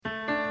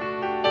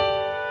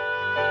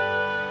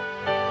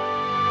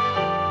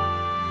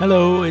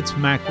Hello, it's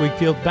Mac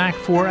Wakefield back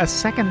for a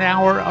second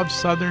hour of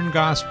Southern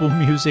Gospel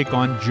music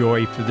on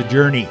Joy for the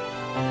Journey.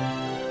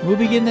 We'll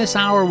begin this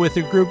hour with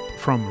a group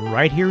from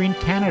right here in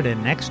Canada,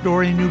 next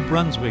door in New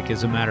Brunswick,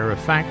 as a matter of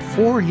fact,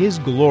 For His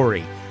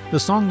Glory. The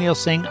song they'll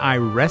sing, I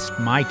Rest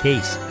My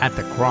Case at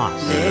the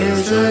Cross.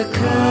 There's a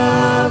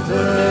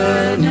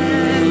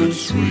covenant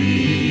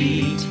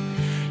sweet,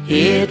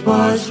 it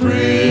was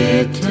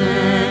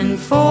written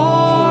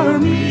for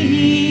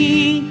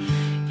me.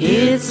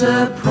 It's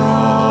a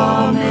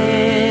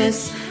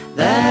promise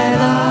that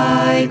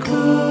I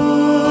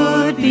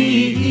could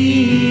be healed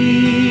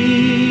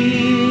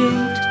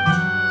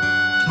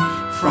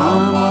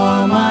from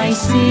all my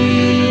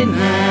sin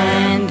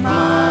and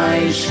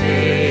my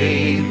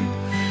shame,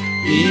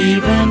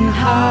 even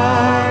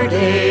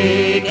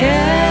heartache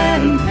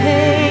and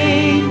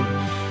pain.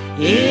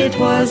 It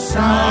was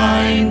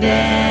signed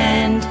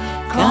and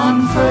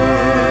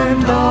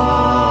confirmed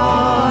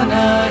on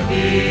a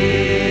hill.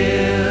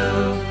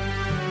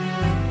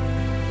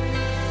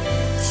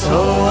 So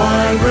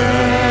I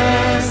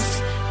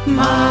rest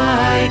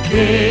my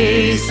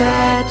case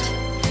at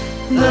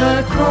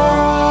the cross.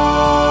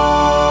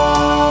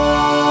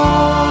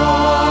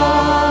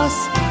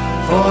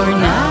 For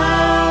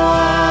now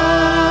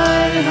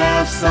I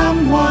have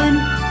someone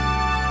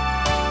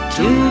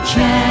to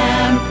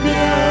champion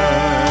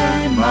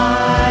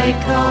my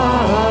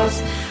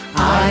cause.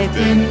 I've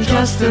been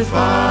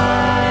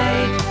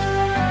justified,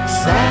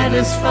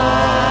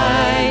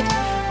 satisfied.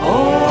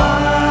 Oh,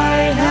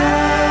 I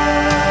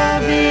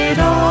have it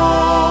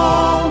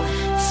all.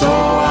 So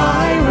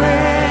I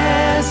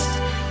rest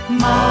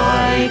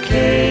my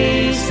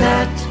case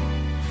at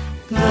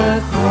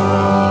the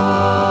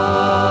cross.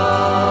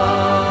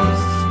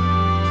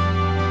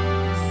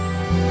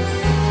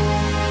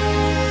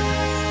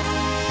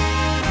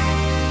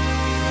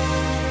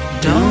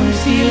 Don't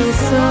feel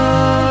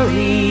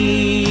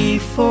sorry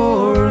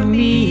for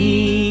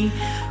me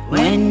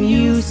when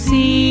you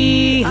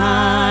see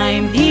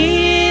I'm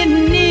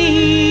in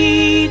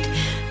need.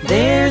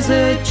 There's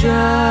a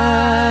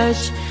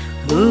judge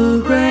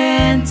who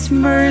grants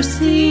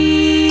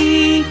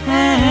mercy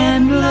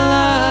and love.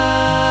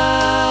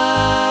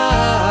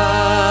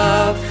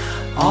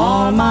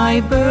 All my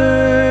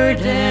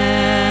burdens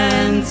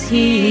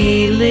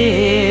he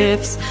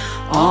lifts,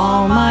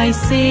 all my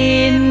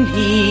sin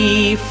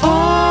he forgives.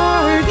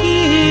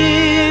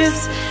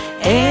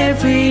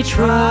 Every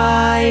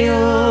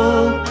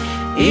trial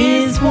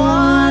is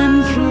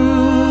won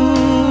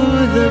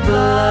through the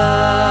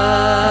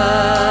blood.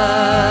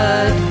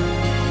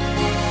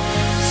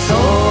 So I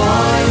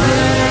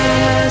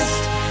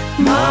rest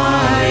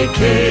my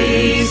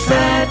case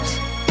at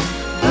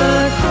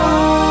the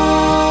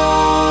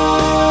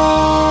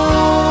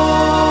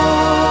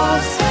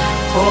cross.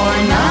 For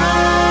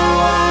now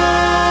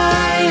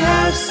I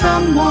have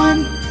someone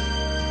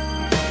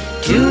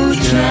to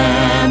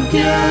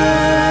champion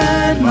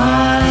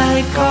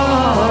my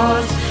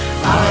cause.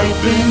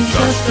 I've been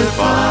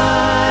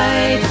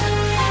justified,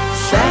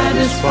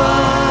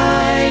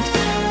 satisfied.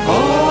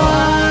 Oh, I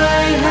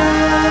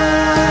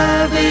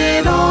have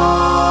it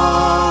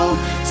all.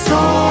 So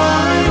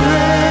I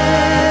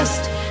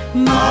rest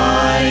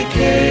my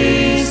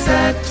case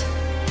at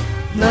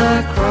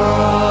the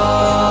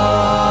cross.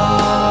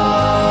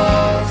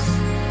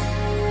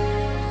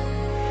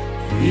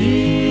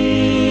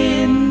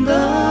 In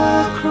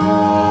the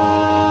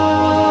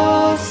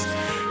cross,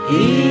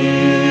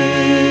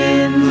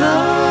 in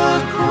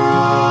the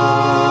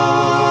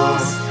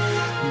cross,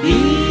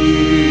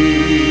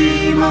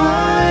 be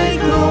my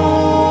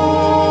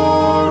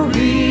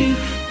glory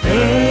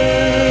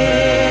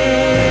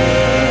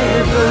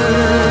ever.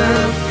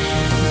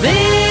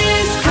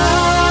 This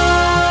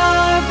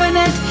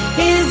covenant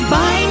is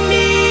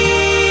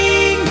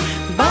binding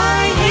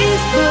by His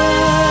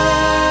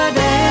blood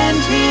and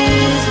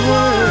His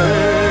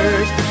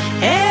word.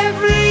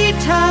 Every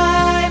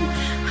time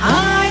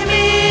I'm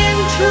in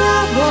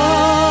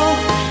trouble,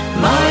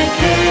 my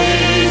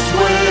case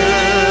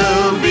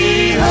will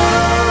be heard.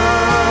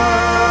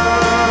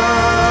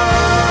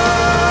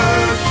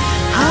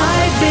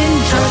 I've been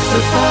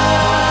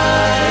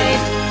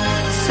justified,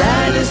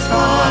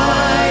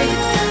 satisfied.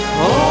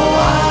 Oh, I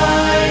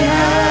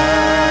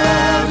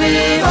have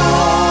it all.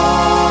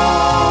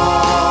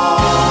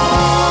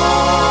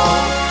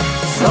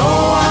 So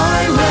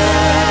I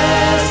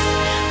rest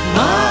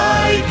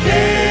my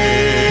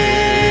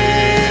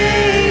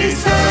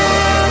case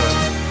at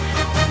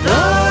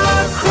the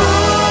cross,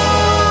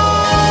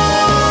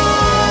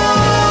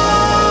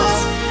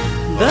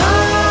 the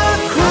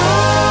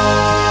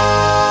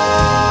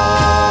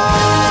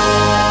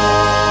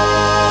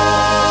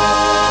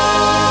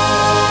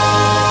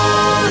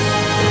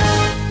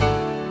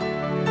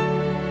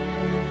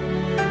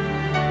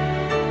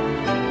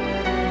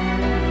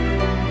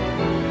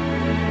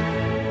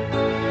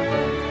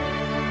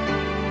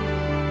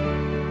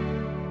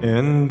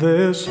In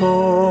this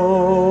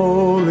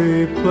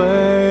holy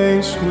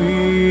place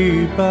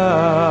we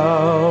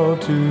bow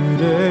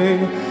today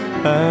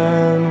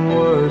and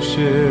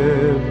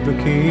worship the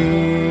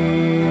King.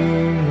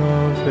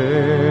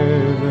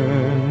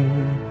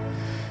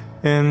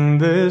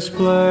 this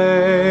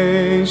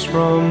place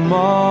from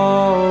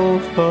all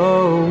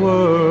the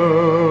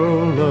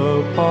world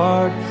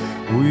apart.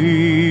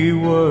 We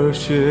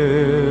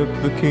worship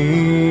the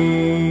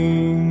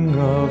King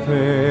of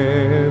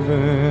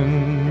heaven.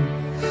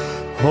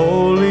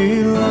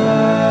 Holy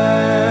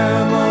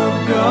Lamb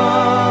of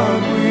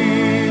God,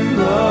 we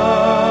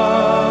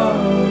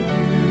love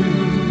you,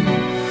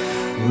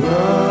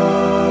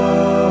 love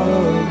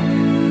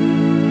you,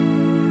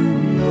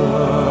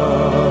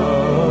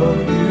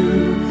 love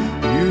you.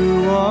 You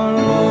are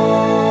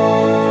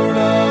Lord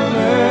of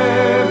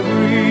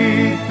everything.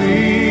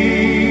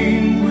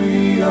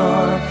 We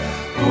are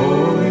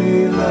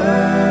Holy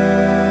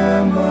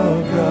Lamb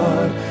of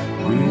God,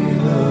 we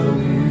love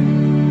you.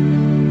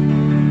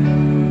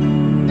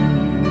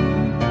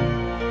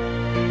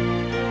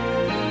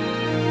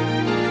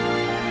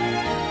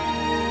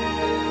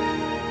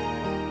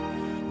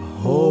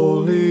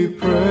 Holy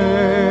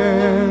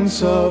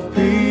Prince of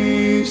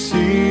Peace,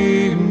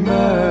 Emmanuel,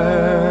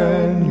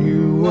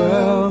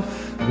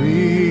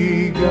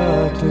 begotten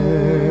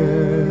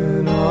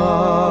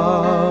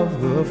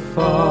of the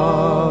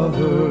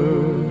Father,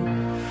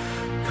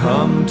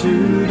 come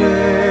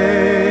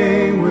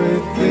today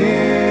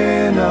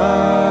within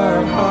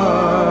our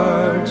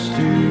hearts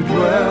to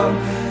dwell.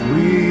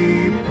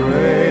 We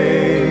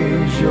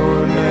praise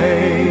your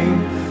name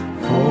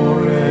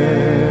forever.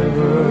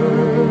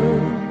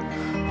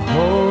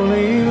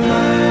 Holy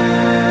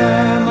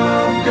Lamb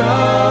of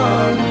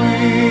God, we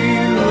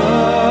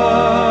love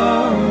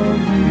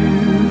you,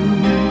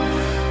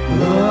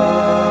 love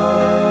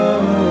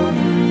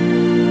you,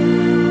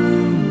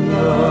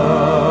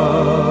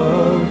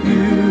 love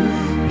you.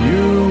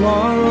 You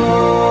are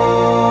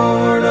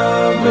Lord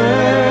of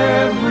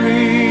everything.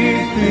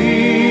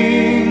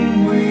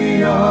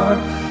 We are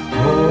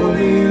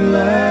Holy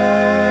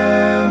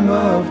Lamb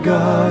of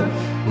God,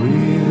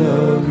 we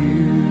love you.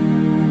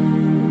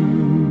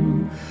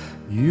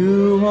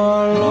 You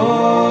are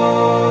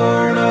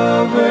Lord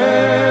of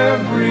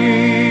everything.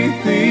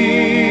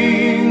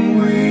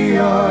 We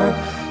are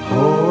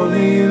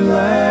Holy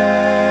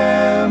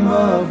Lamb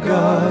of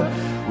God,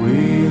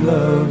 we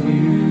love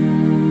you.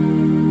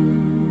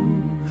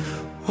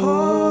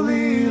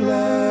 Holy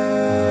Lamb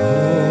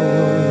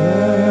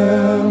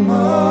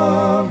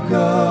of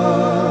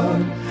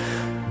God,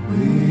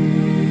 we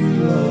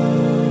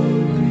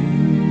love you.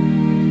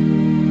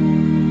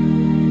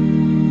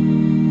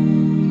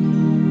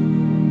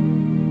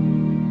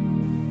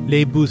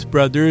 Les Booth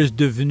Brothers,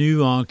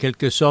 devenus en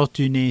quelque sorte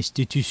une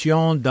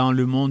institution dans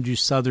le monde du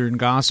Southern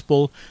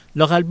Gospel,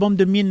 leur album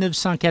de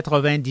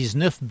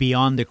 1999,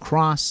 Beyond the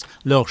Cross,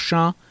 leur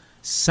chant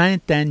 « Saint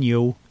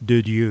Agneau de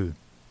Dieu ».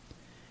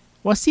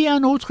 Voici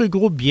un autre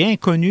groupe bien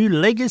connu,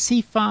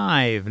 Legacy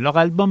 5, leur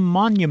album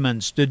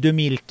Monuments de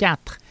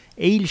 2004,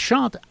 et ils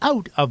chantent «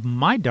 Out of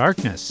My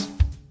Darkness ».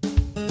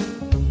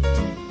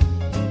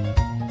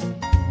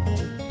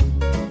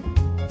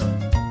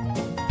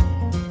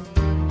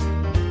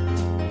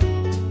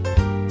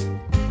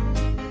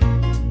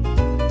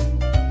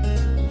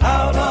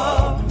 Out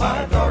of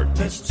my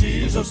darkness,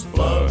 Jesus'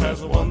 blood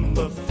has won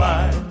the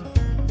fight.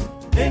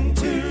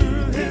 Into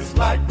his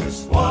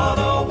likeness, what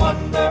a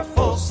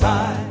wonderful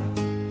sight.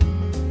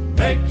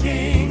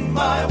 Making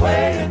my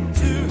way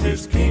into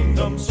his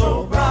kingdom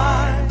so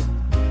bright.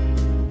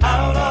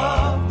 Out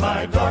of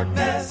my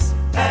darkness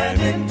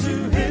and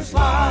into his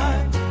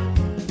light.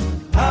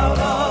 Out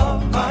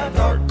of my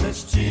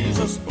darkness,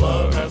 Jesus'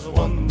 blood has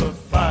won the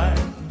fight.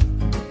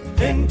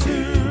 Into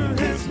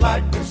his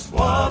likeness,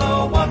 what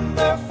a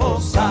wonderful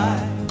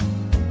sight.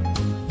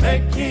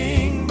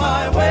 Making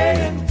my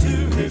way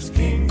into his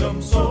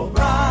kingdom so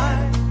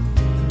bright.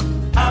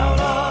 Out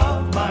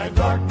of my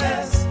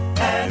darkness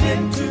and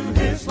into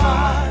his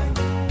light.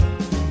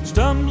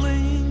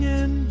 Stumbling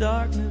in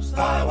darkness,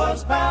 I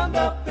was bound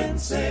up in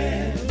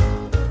sin.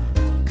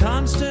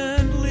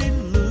 Constantly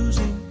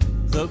losing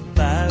the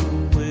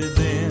battle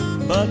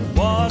within. But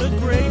what a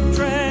great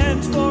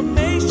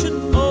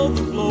transformation, oh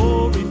the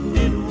glory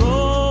did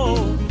roll.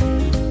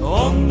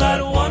 On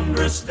that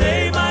wondrous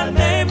day my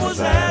name was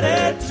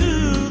added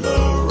to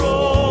the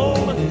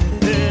roll.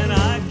 Then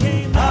I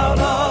came out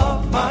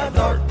of my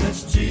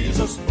darkness,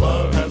 Jesus'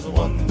 blood has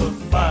won the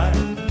fight.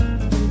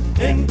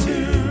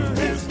 Into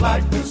his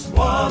likeness,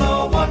 what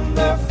a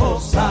wonderful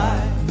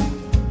sight.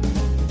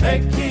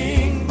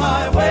 Making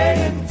my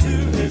way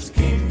into his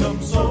kingdom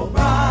so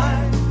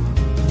bright.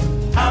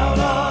 Out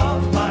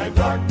of my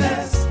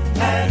darkness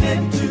and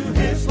into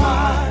his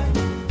light.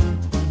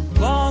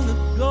 Long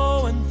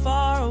ago and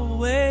far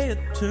away a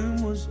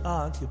tomb was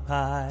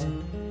occupied.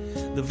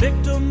 The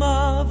victim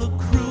of a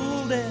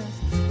cruel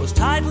death was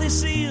tightly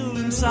sealed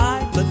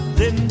inside. But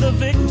then the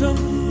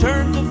victim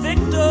turned to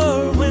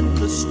victor when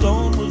the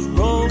stone was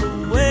rolled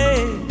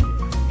away.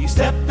 He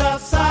stepped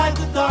outside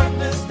the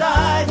darkness,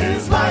 died.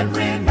 His light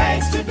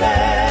remains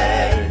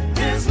today.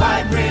 His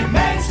light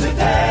remains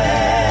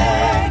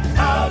today.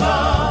 Out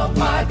of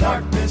my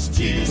darkness,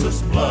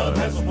 Jesus' blood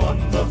has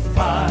won the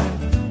fight.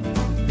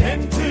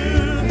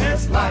 Into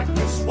his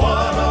likeness,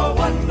 what a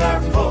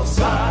wonderful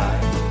sight.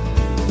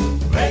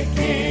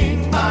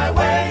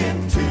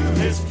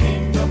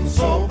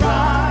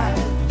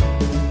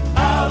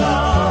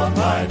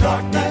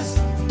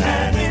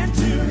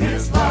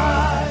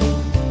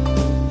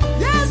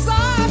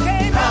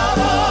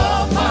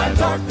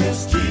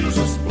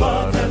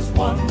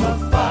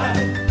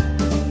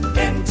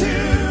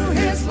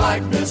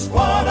 Jesus,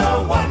 what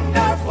a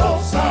wonderful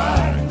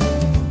sight.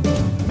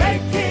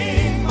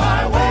 Making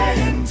my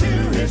way into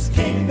his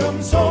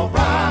kingdom so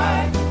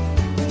bright.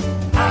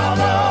 Out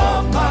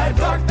of my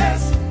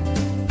darkness,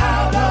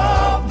 out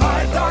of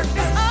my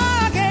darkness,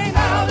 again,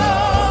 out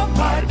of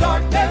my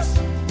darkness,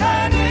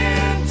 and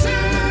into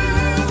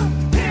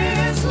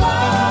his light.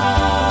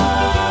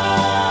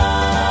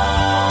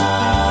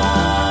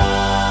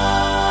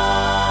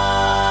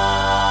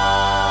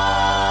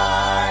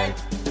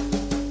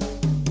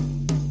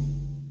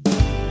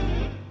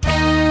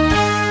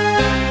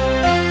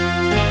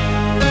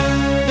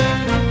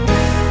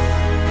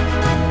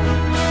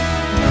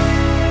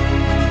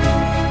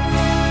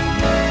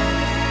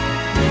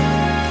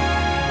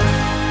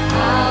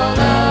 How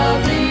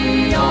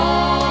lovely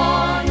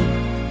on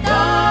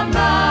the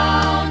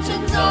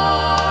mountains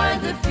are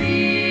the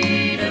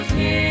feet of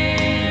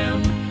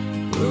him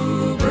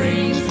who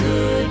brings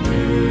good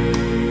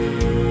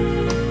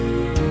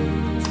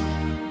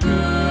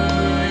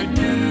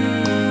news,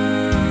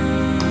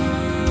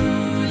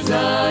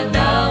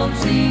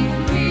 announcing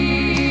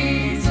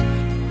peace,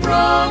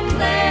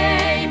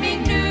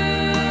 proclaiming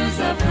news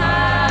of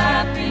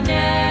happiness.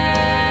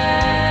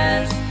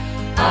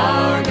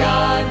 Our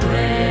God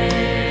reigns.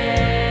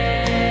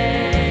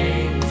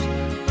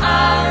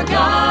 Our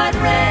God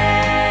reigns.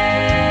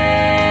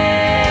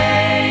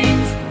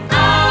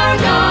 Our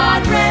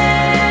God reigns.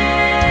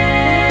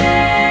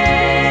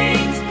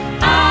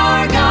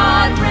 Our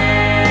God reigns.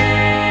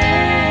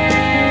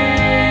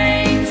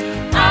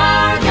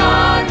 Our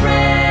God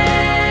reigns.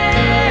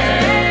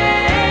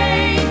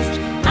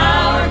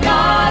 Our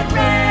God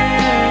reigns.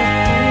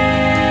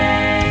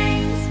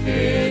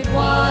 It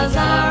was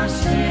our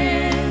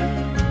sin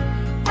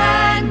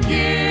and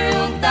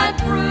guilt that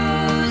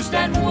bruised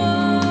and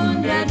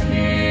wounded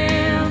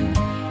him.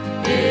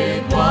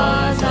 It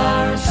was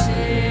our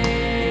sin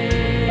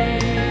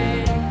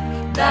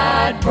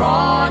that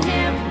brought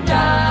him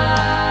down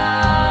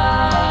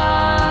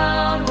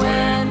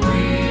when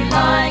we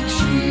like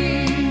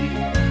sheep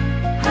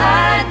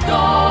had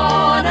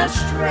gone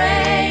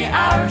astray.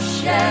 Our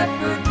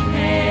shepherd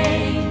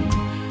came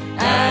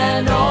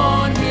and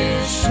on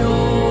his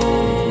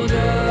shoulders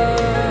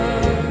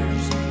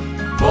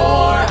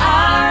bore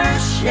our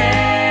shame.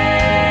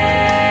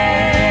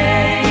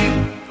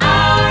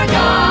 Our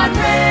God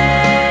reigns.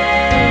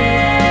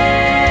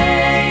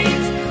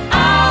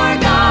 Our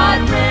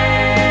God reigns.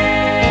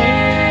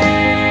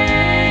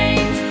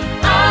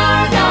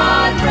 Our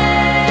God reigns.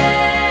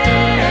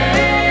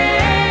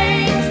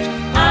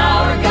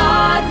 Our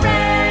God reigns.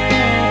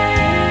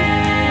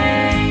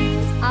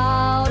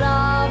 Out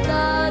of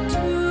the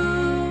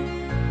tomb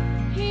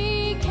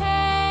he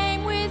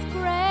came with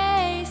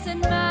grace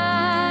and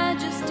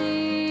majesty.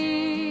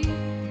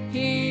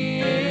 He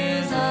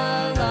is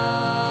alive.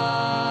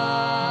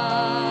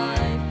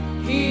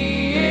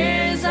 He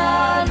is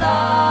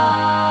alive.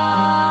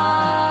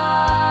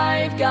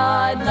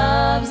 God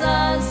loves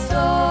us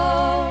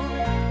so.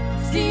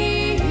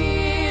 See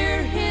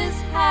here his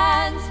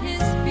hands,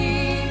 his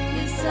feet,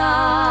 his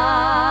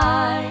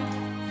side.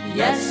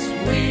 Yes,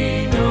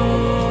 we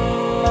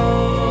know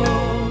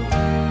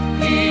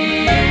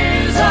he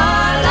is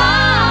alive.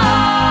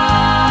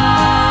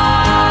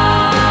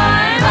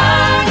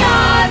 Our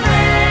God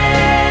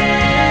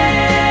reigns.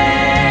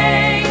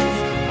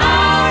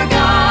 Our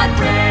God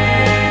reigns.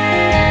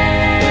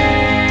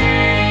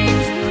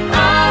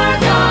 Our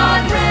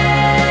God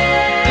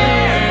reigns.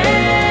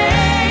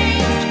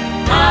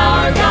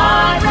 Our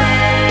God reigns.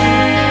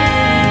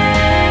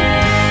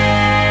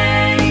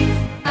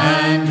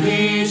 And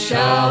he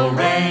shall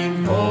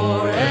reign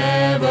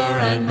forever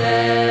and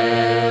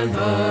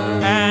ever.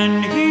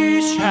 And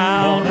he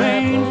shall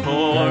reign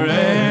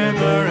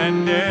forever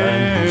and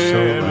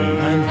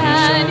ever.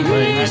 And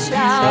he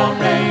shall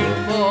reign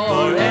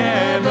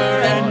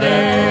forever and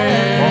ever.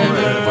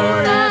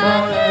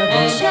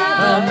 He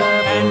shall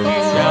reign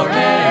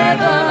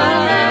forever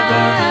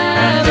and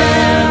ever.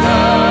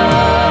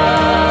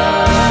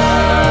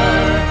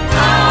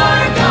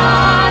 Our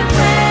God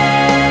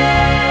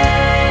reigns.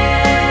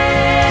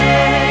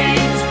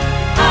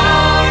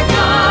 Our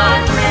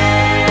God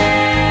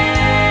reigns.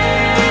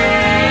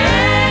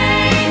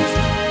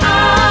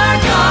 Our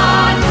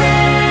God reigns.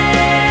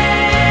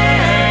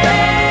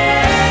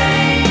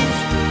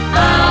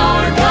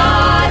 Our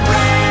God reigns.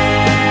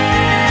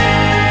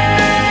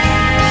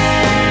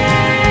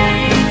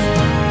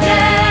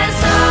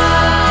 Yes, our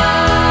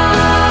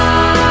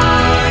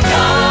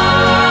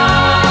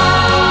God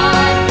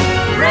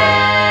reigns.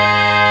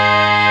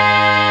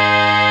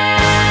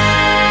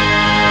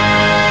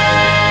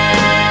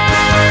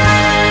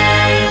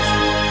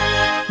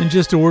 And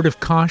just a word of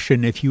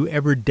caution, if you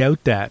ever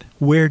doubt that,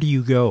 where do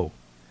you go?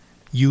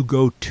 You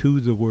go to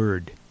the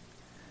Word.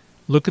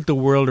 Look at the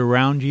world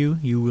around you,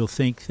 you will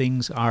think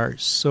things are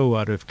so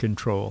out of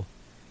control.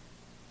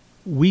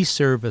 We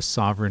serve a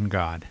sovereign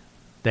God,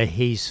 the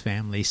Hayes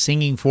family,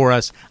 singing for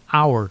us,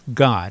 Our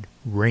God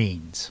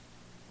Reigns.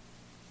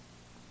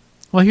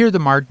 Well, here are the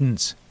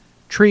Martins,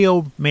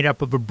 trio made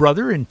up of a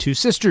brother and two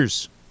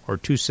sisters, or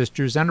Two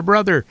Sisters and a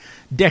Brother.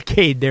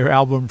 Decade, their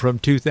album from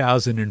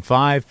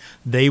 2005.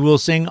 They will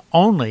sing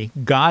Only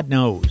God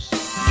Knows.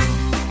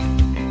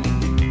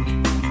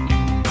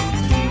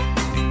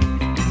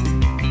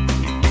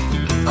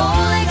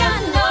 Only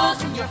God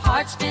knows when your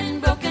heart's been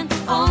broken.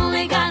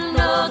 Only God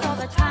knows all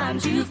the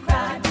times you've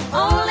cried.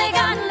 Only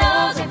God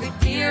knows every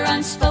fear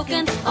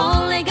unspoken.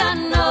 Only God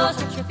knows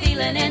what you're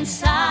feeling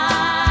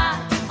inside.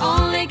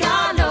 Only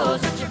God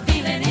knows what you're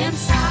feeling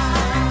inside.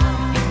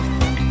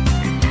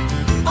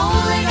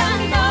 Only God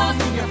knows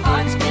when your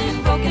heart's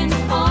been broken.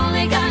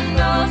 Only God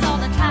knows all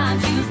the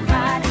times you've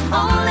cried.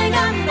 Only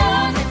God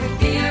knows every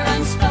fear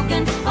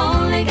unspoken.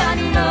 Only God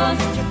knows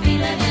what you're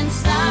feeling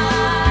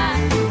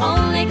inside.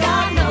 Only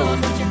God knows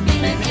what you're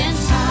feeling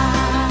inside.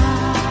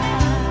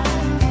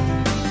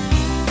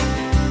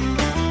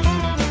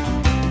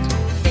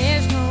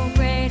 There's no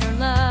greater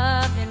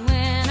love than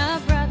when a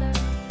brother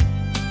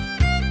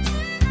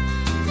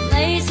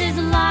lays his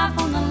life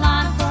on the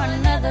line for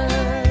another.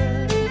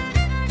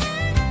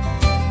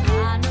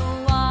 I know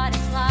what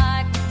it's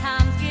like when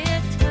times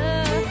get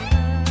tough,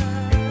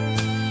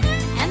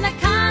 and the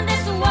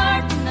kindest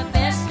word from the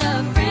best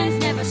of friends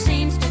never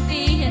seems to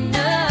be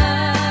enough.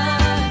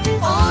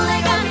 Only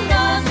God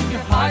knows when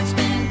your heart's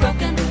been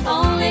broken.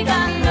 Only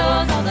God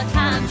knows all the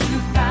times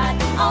you've cried.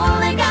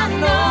 Only God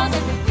knows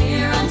every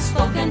fear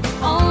unspoken.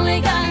 Only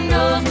God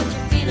knows what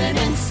you're feeling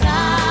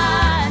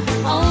inside.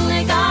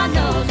 Only God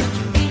knows what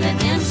you're feeling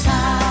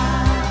inside.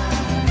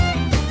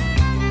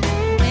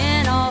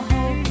 When all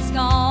hope is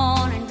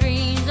gone and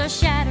dreams are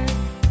shattered,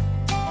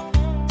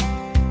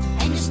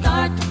 and you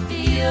start to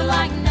feel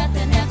like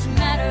nothing else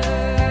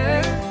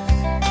matters,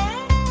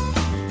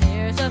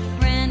 there's a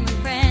friend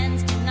when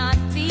friends cannot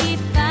be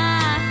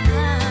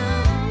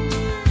found.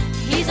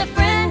 He's a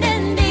friend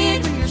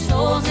indeed when your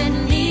soul's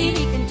in need.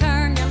 He can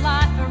turn your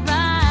life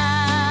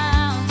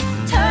around.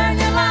 Turn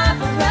your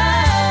life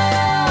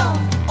around.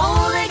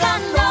 Only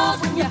God knows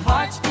when your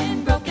heart's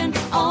been broken.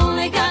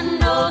 Only God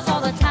knows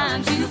all the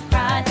times you've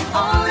cried.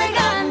 Only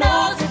God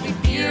knows every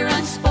fear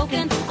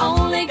unspoken.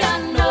 Only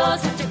God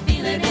knows what you're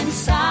feeling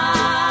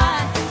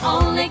inside.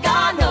 Only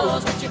God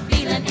knows what you're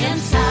feeling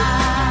inside.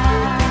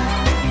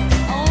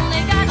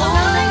 Only God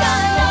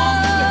knows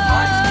when your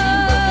heart's been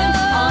broken.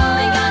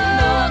 Only God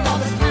knows all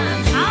the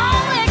times you've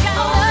cried.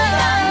 Only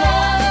God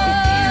knows every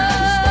fear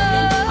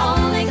unspoken.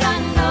 Only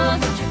God knows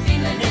what you're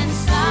feeling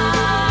inside.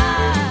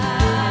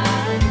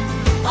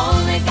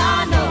 Only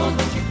God knows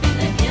what you're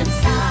feeling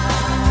inside.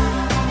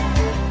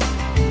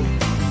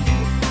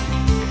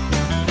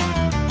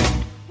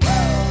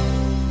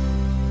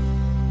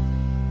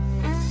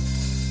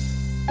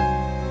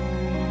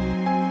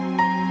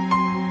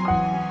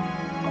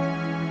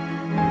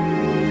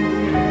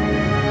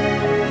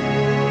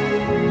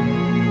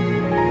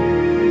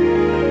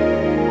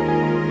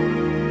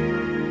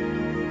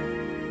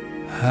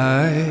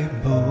 I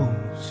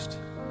boast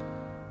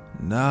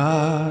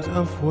not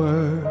of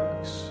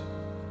works,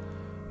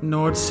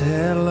 nor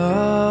tell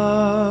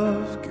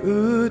of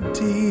good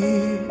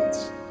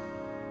deeds,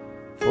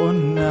 for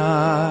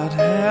not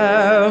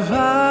have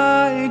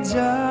I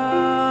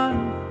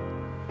done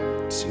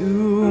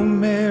to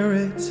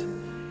merit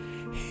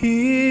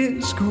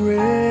His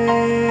grace.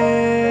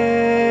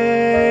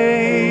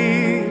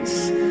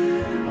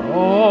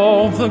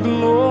 All the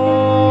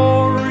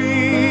glory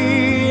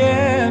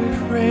and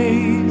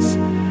praise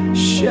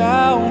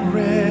shall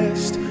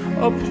rest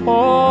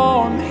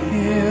upon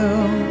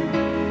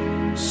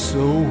Him,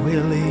 so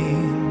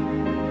willing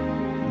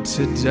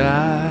to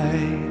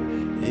die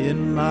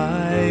in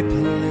my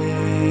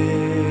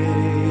place.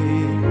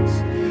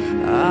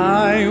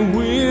 I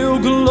will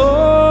glory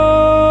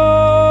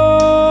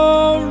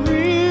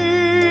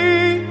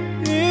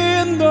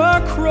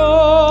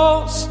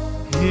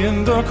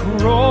in the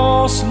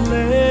cross,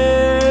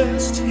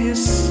 lest His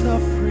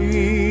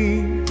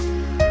suffering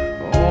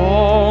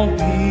all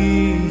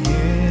be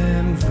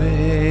in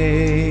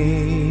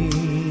vain.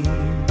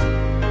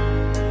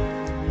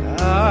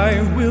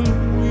 I will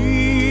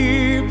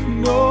weep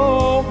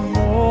no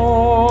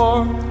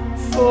more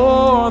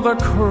for the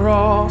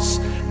cross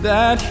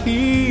that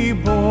He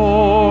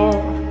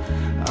bore.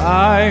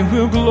 I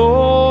will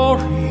glory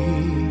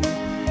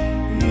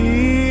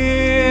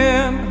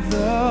in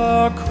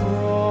the cross.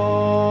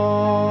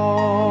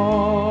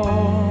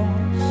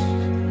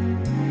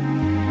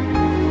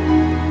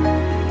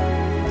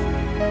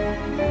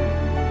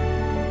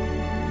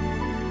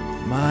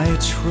 My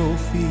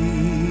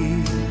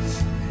trophies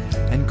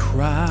and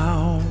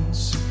crowns,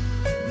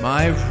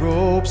 my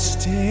robe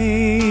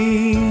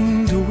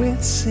stained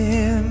with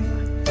sin,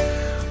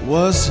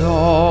 was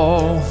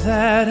all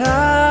that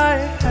I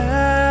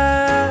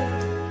had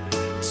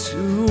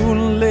to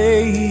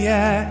lay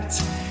at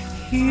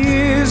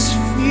His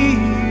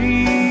feet.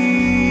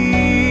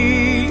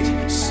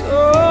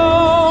 So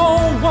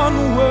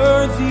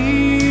unworthy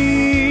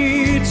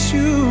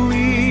to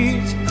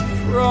eat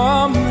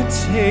from the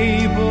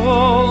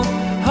table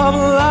of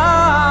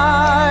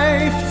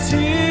life,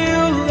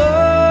 till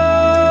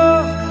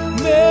love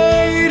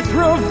made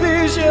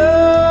provision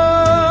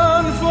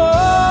for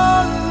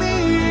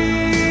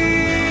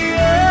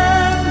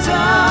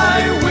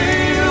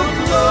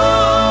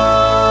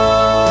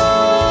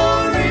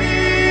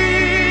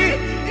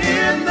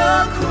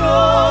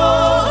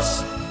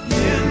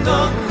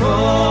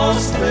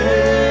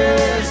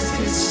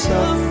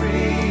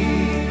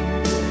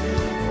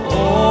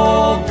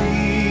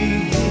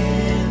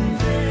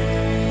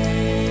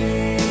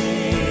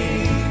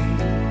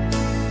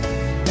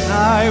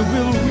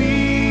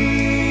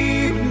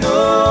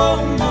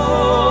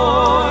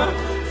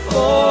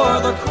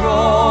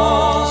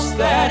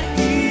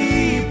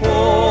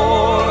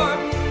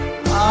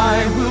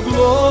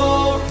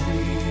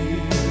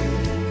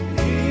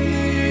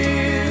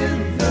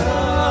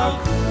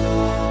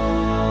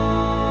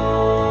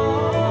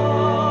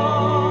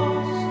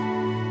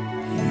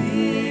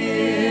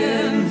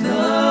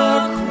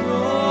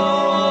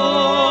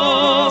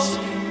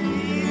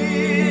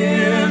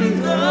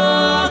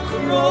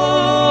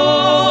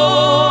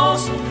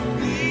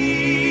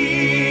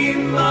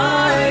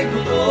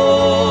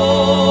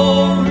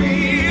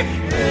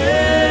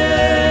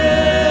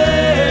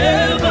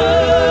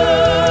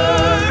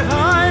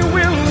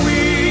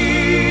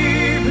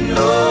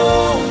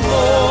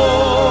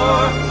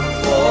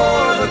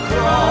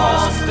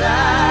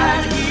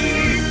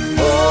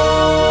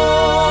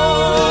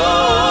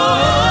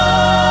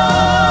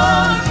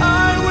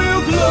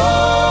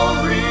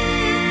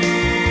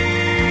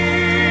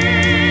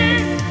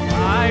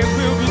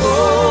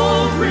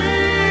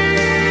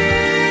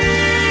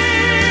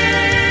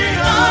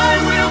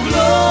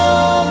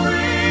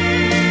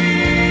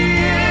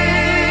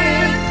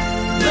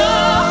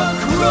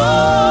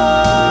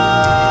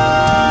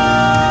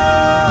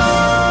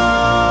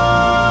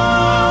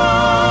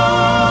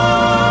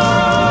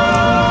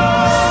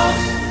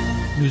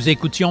Nous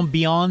écoutions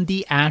Beyond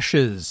the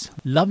Ashes,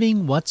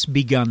 Loving What's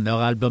Begun, leur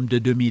album de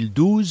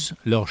 2012,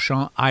 leur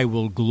chant I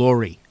Will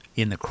Glory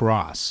in the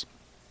Cross.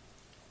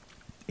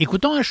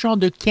 Écoutons un chant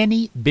de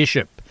Kenny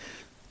Bishop.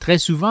 Très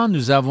souvent,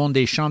 nous avons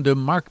des chants de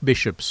Mark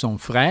Bishop, son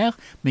frère,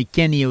 mais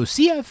Kenny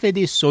aussi a fait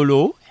des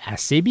solos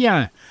assez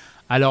bien.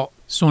 Alors,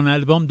 son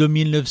album de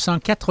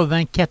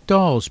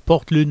 1994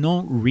 porte le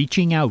nom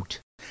Reaching Out.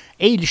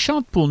 Et il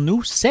chante pour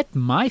nous Set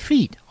My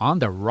Feet on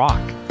the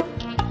Rock.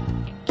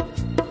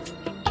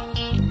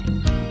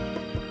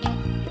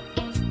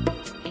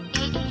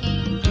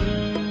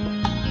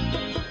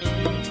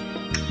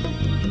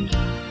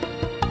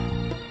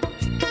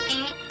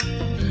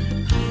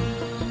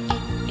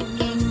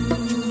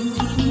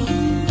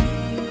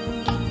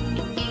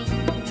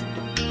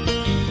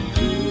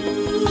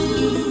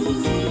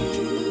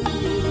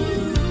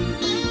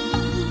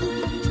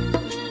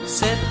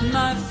 Set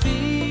my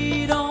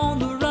feet on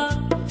the rock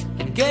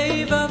and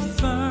gave a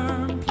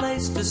firm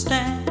place to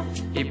stand.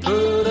 He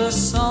put a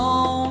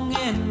song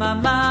in my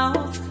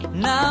mouth.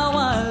 Now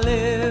I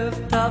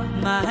lift up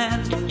my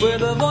hands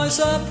with a voice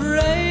of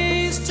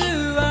praise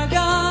to our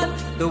God.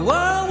 The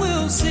world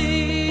will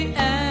see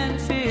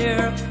and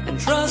fear and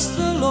trust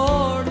the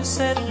Lord who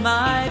set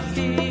my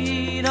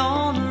feet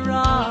on the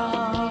rock.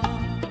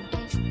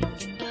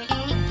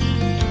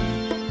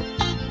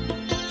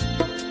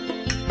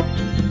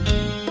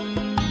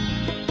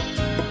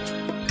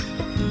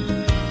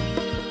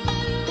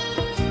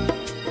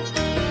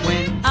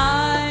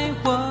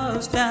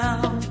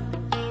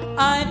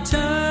 I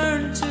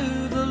turned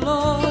to the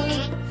Lord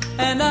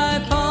and I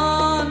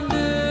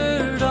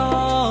pondered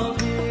all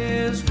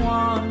His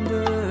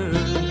wonders.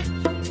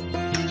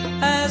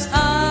 As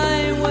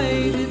I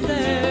waited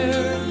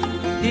there,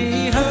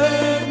 He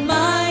heard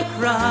my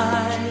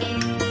cry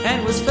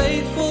and was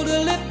faithful to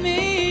lift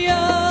me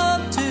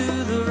up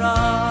to the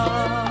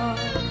rock.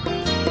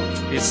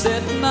 He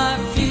set my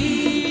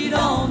feet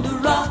on the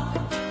rock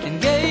and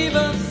gave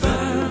a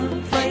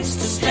firm place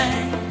to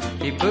stand.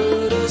 He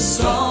put a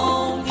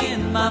song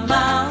in my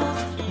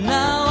mouth.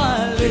 Now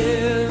I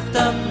lift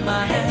up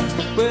my hands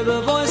with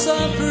a voice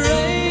of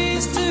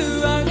praise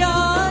to our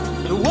God.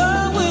 The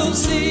world will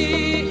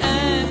see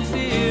and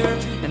fear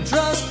and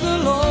trust the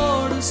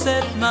Lord who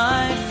set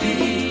my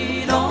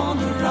feet on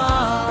the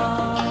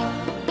rock.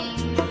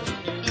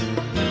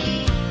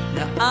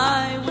 Now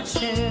I would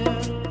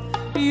share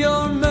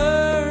your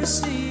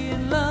mercy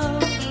and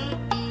love.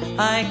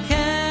 I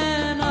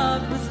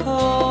cannot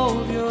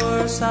withhold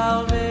your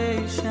salvation.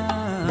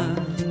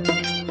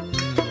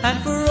 And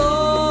for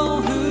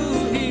all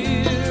who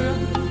hear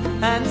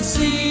and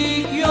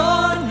seek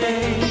your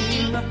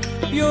name,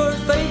 you're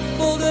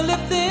faithful to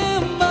lift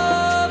them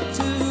up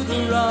to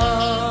the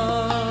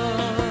rock.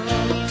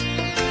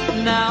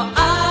 Now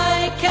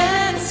I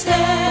can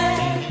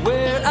stand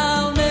where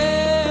I'll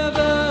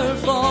never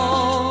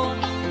fall.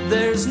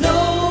 There's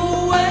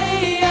no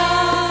way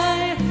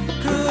I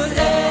could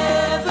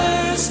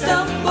ever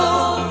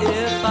stumble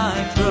if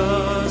I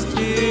trust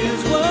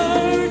His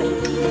word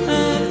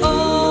and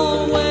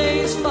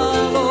always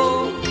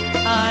follow.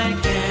 I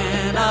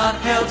cannot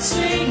help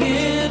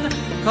singing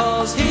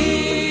 'cause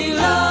He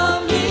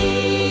loved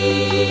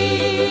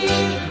me.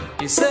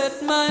 He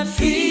set my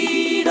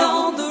feet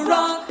on the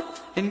rock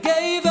and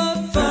gave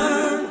a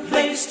firm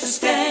place to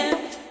stand.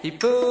 He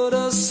put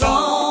a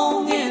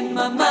song in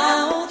my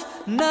mouth.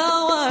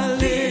 Now I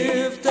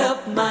lift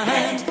up my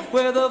hands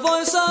with a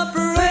voice of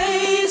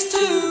praise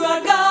to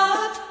our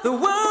God. The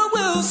world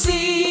will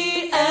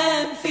see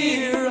and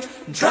fear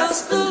and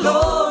trust the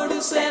Lord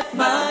who set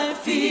my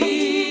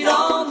feet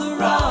on the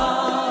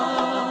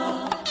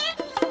rock.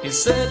 He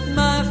set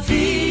my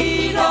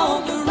feet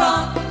on the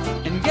rock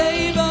and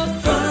gave a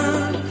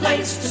firm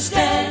place to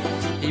stand.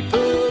 He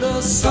put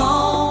a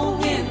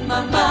song in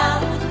my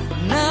mouth.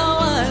 Now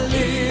I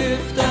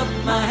lift up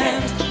my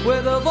hands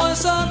with a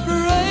voice of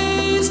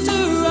praise to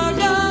our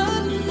God.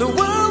 The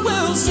world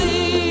will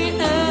see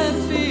and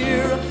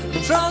fear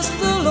and trust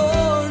the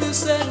Lord who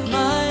set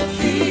my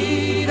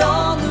feet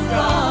on the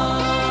rock.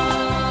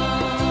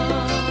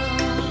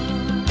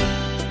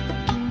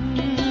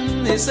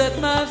 He set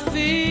my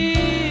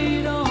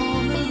feet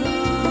on the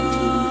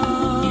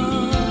rock.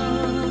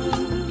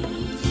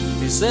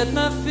 He set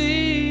my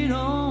feet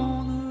on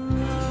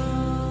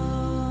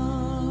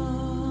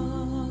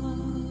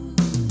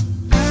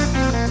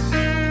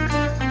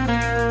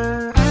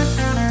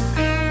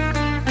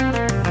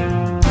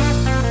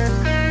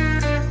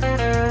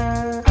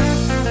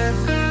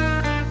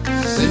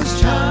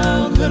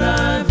But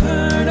I've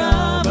heard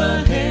of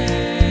a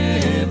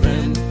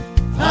heaven.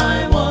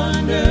 I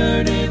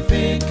wondered if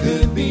it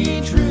could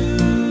be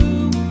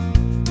true,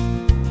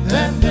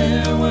 that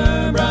there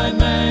were bright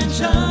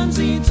mansions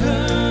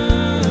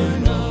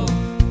eternal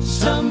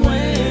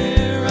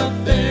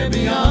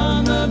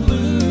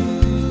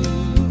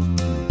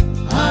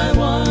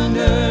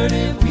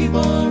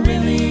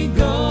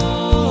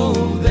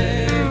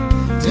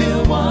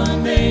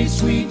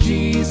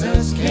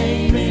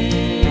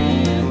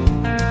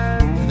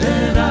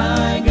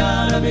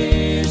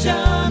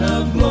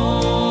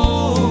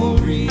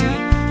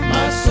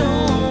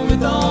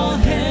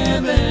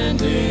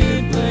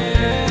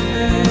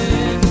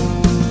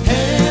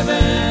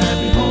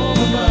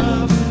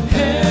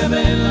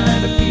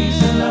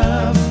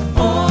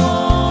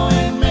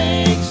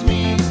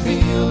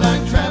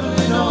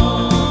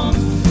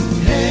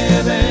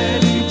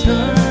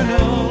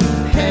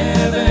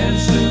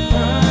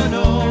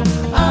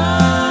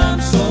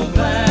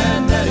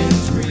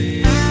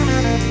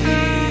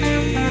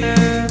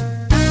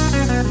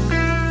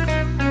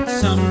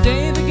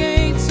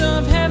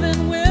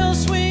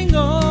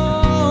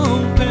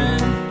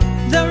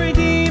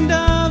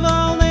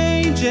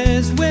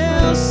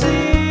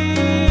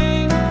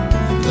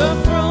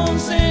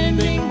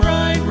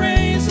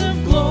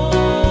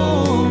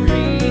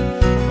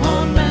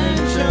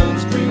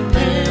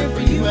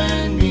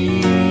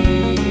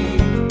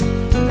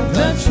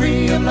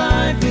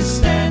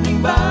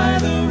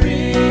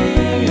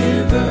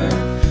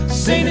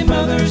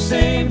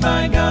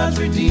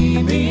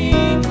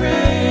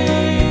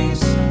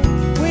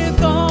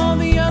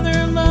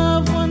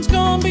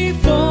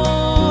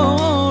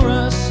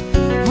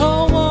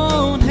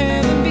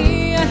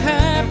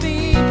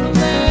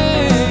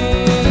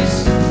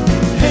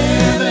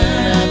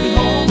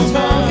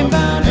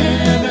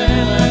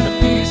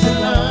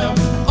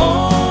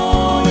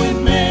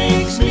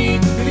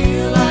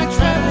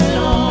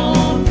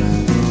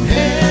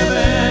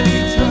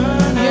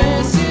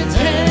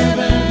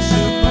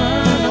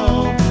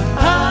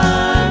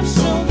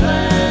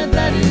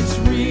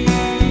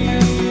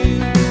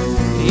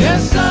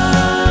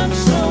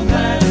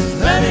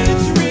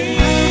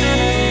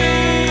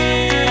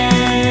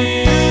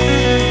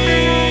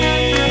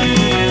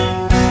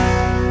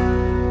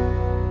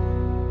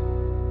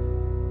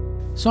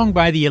sung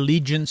by the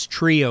Allegiance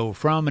Trio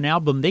from an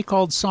album they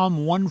called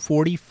Psalm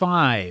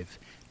 145.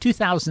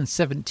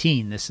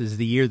 2017, this is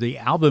the year the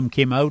album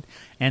came out,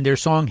 and their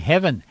song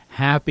Heaven,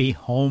 Happy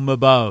Home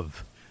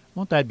Above.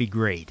 Won't that be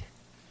great?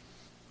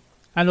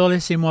 Alors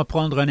laissez-moi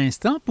prendre un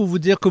instant pour vous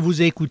dire que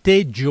vous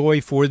écoutez Joy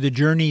for the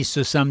Journey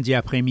ce samedi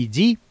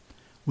après-midi.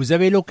 Vous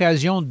avez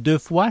l'occasion 2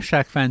 fois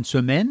chaque fin de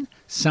semaine,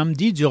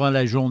 samedi durant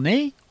la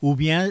journée ou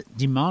bien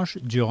dimanche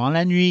durant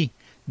la nuit,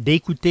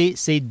 d'écouter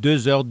ces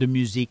 2 heures de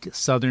musique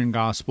Southern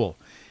Gospel.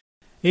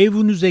 Et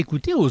vous nous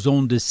écoutez aux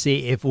ondes de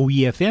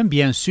CFOI-FM,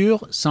 bien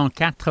sûr,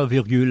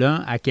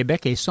 104,1 à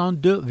Québec et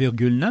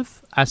 102,9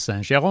 à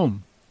Saint-Jérôme.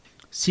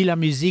 Si la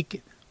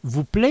musique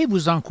vous plaît,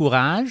 vous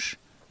encourage,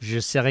 je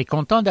serai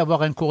content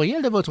d'avoir un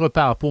courriel de votre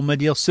part pour me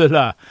dire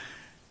cela.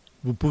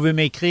 Vous pouvez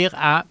m'écrire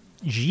à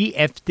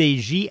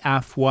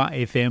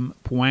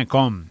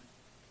jftj@foifm.com.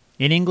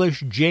 In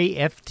English,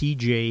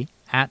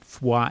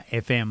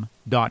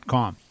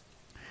 jftj@foifm.com.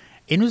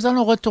 Et nous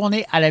allons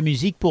retourner à la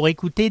musique pour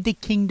écouter The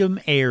Kingdom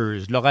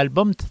Heirs, leur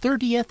album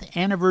 30th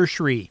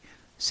Anniversary.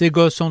 Ces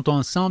gars sont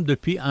ensemble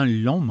depuis un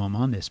long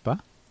moment, n'est-ce pas?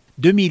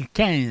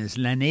 2015,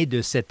 l'année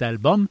de cet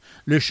album,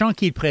 le chant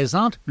qu'il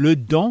présente, le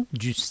don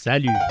du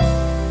salut.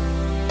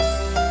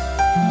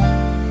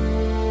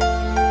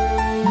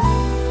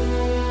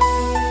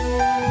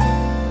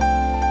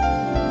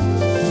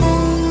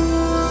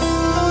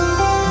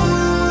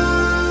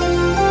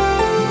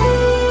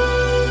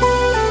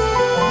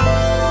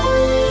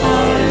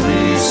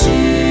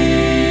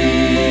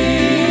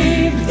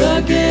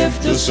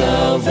 The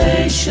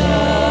salvation.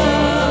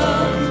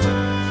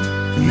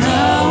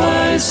 Now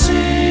I see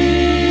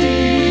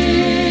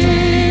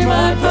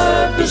my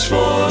purpose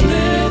for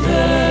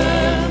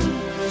living.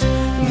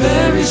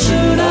 Very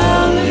soon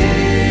I'll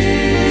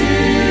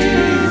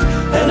leave,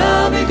 and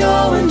I'll be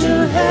going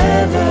to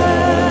heaven.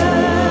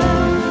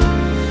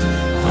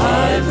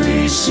 I've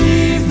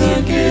received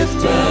the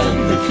gift,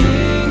 and the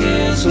King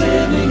is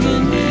living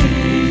in me.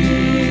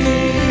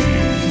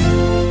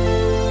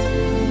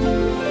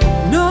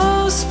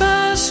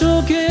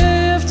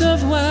 Gift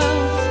of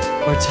wealth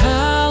or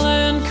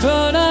talent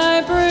could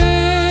I bring?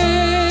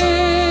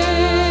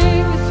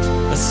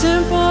 A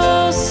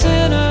simple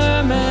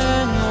sinner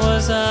man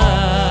was I.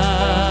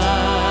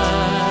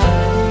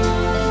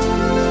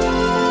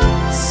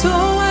 So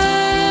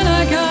when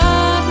I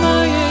got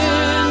my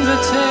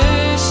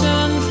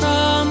invitation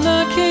from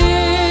the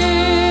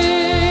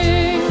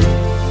King,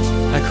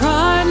 I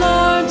cried,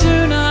 Lord,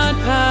 do not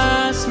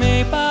pass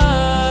me by.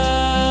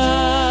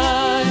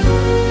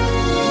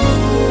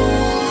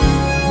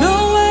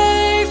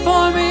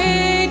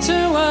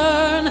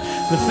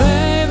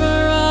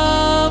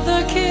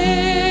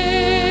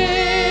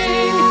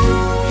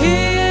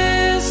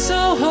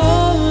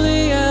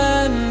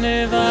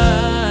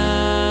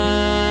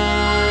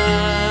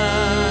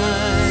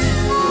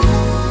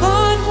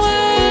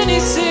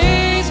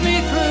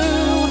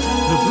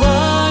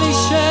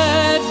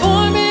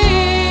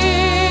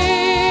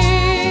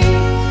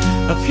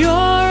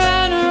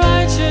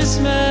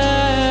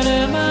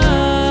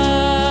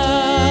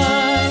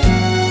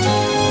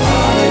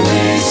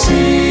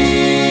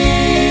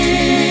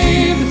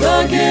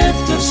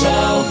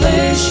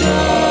 Salvation.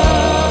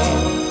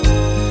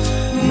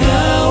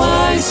 Now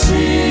I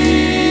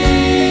see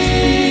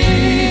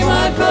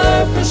my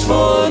purpose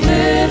for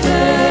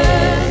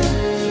living.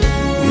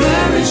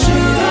 Very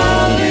soon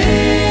I'll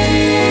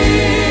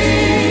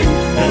leave,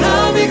 and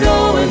I'll be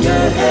going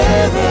to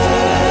heaven.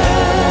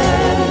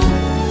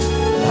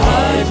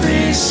 I've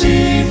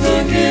received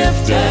the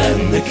gift,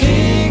 and the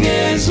King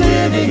is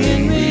living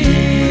in me.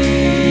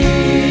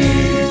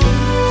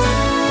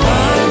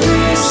 I've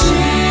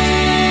received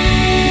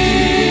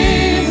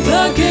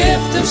the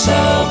gift of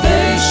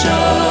salvation.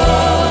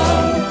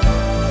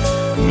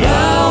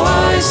 Now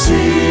I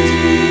see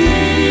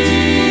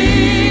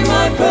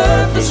my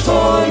purpose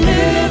for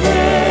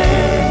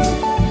living.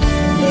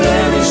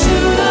 Very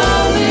soon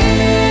I'll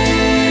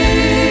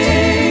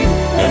leave,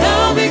 and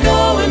I'll be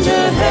going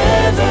to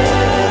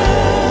heaven.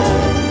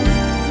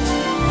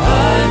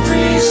 I've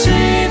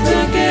received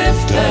the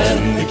gift,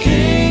 and the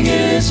King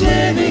is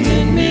living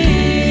in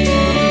me.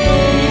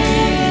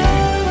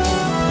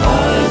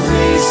 I've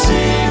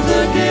received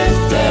the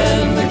gift,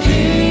 and the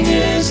King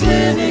is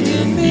living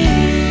in me.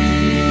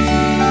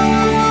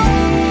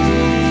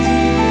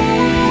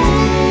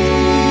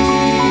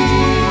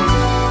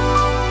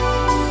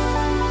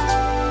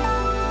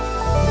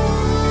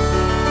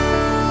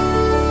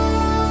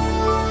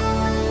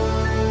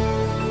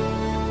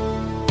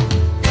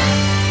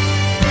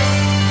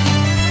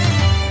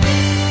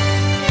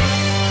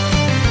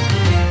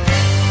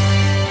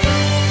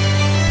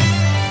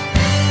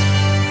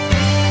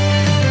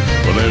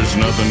 There's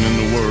nothing in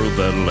the world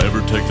that'll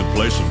ever take the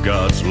place of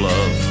God's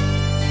love.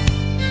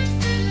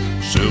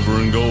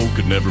 Silver and gold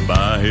could never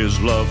buy His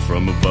love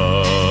from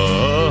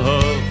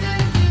above.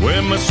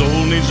 When my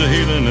soul needs a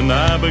healing and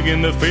I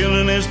begin to feel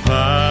in His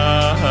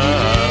power,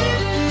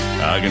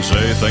 I can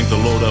say thank the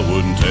Lord, I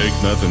wouldn't take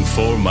nothing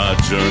for my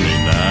journey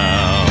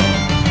now.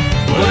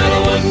 Well, I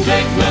wouldn't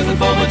take nothing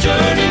for my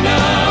journey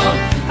now.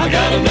 I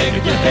gotta make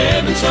it to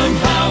heaven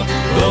somehow.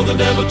 Though the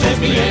devil tempts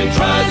me and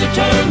tries to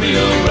turn me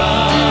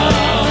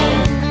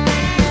around.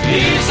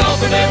 He's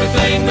offered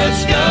everything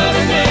that's got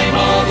a name,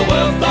 all the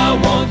wealth I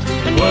want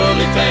and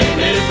worldly fame.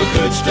 If I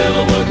could, still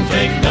I wouldn't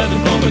take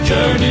nothing for my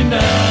journey now.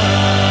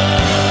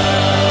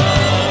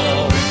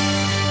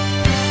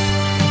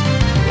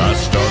 I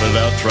started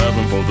out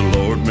traveling for the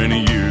Lord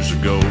many years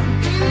ago.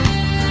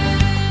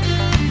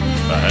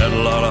 I had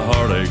a lot of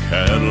heartache,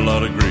 had a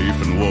lot of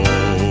grief and woe.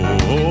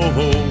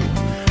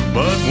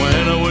 But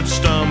when I would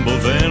stumble,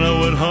 then I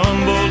would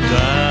humble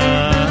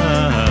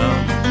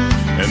down.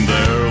 And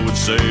there I would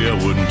say I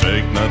wouldn't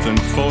take nothing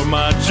for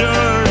my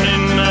journey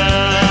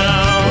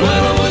now.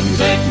 Well, I wouldn't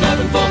take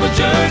nothing for my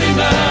journey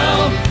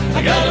now.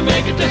 I gotta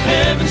make it to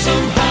heaven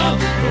somehow.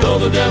 Though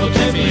the devil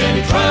tempts me and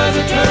he tries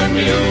to turn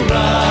me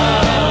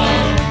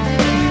around.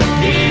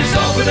 He's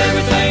offered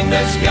everything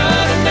that's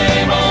got a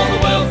name, all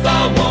the wealth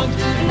I want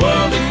and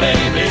worldly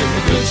fame. If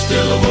I could,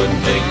 still I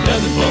wouldn't take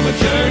nothing for my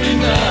journey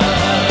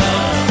now.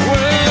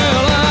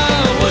 Well,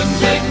 I wouldn't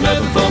take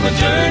nothing for my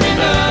journey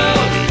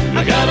now.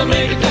 I gotta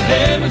make it to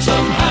heaven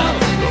somehow.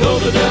 Though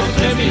the devil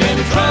tempts me and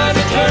he tries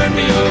to turn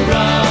me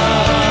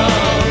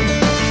around.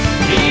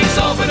 He's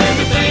offered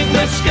everything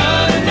that's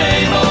got a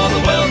name, all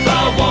the wealth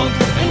I want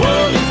and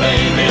worldly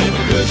fame. If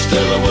I could,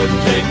 still I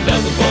wouldn't take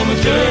nothing for my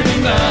journey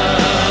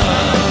now.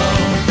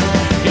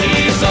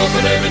 He's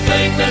offered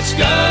everything that's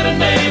got a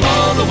name,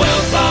 all the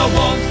wealth I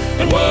want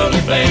and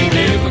worldly fame.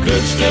 If I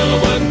could, still I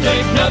wouldn't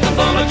take nothing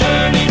for my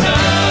journey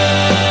now.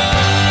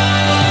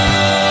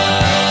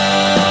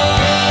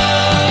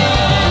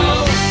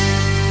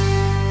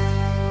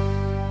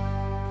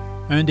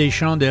 Un des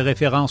chants de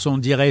référence, on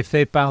dirait,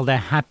 fait par the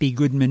Happy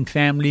Goodman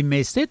Family,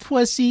 mais cette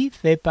fois-ci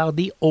fait par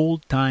the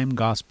Old Time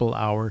Gospel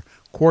Hour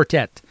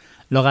Quartet.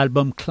 Leur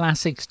album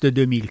Classics de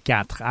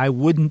 2004, I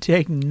Wouldn't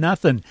Take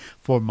Nothing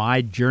for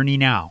My Journey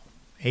Now,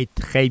 est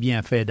très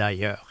bien fait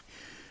d'ailleurs.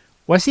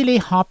 Voici les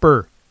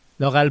Hopper,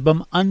 leur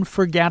album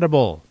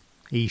Unforgettable,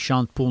 et ils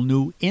chantent pour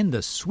nous In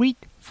the Sweet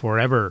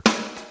Forever.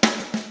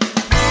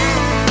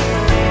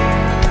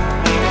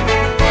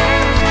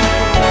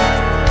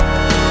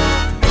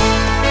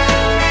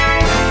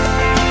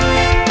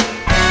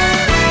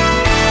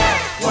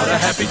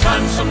 Happy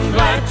time, some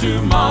glad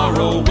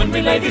tomorrow when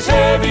we lay these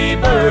heavy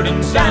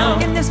burdens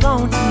down. In this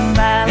lonesome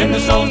valley, in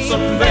this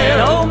lonesome vale,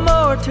 no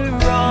more to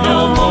roam,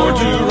 no more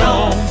to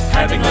roam.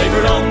 Having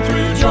labored on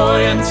through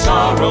joy and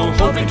sorrow,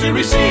 hoping to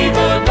receive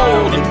a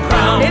golden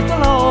crown. It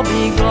will all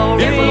be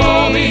glory, it will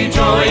all be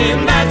joy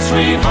in that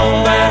sweet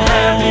home, that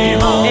happy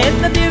home.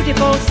 In the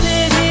beautiful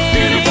city,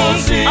 beautiful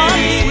city, of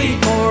sweet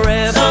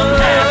forever, some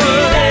happy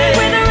day.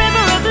 When the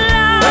river of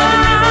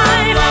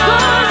life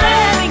goes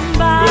ebbing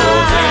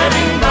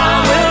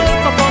by, we'll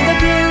look upon the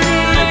beauty,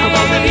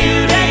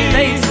 that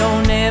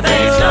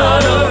fades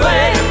not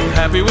away.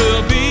 Happy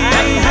we'll be,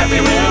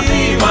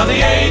 while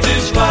the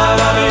ages fly,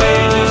 while the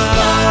ages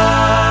fly.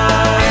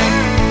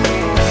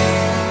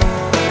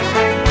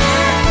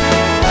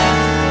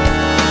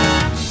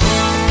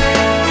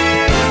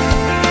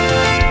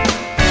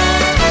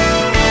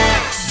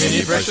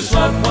 Many precious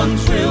loved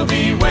ones will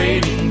be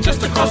waiting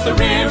just across the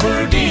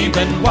river deep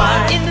and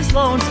wide. In this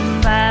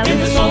lonesome valley, in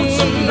this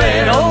lonesome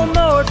vale, no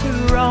more to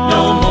roam,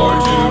 no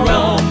more to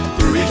roam.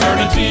 Through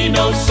eternity,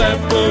 no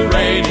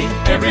separating.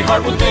 Every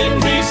heart will then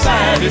be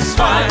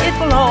satisfied. It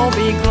will all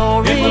be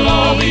glory, it will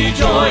all be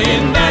joy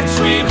in that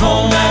sweet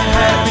home, that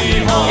happy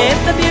home. In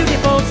the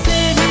beautiful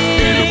city,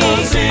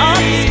 of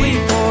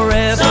sweet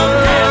forever,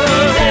 some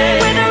happy day.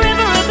 When the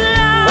river of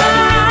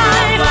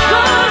life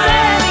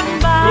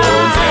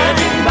goes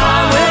ebbing by,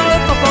 we'll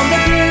look upon the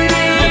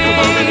beauty,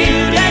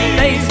 that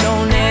fades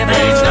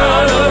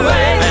not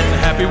away. And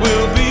happy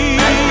we'll be,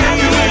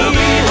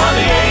 while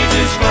the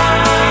ages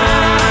fly.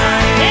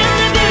 In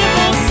the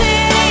beautiful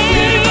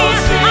city,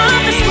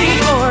 of the sweet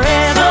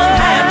forever, some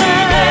happy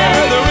day.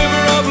 Where the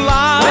river of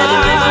life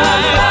goes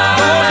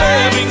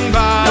ebbing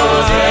by.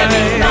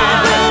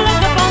 We'll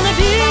look upon the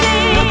beauty,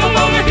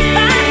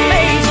 that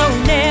fades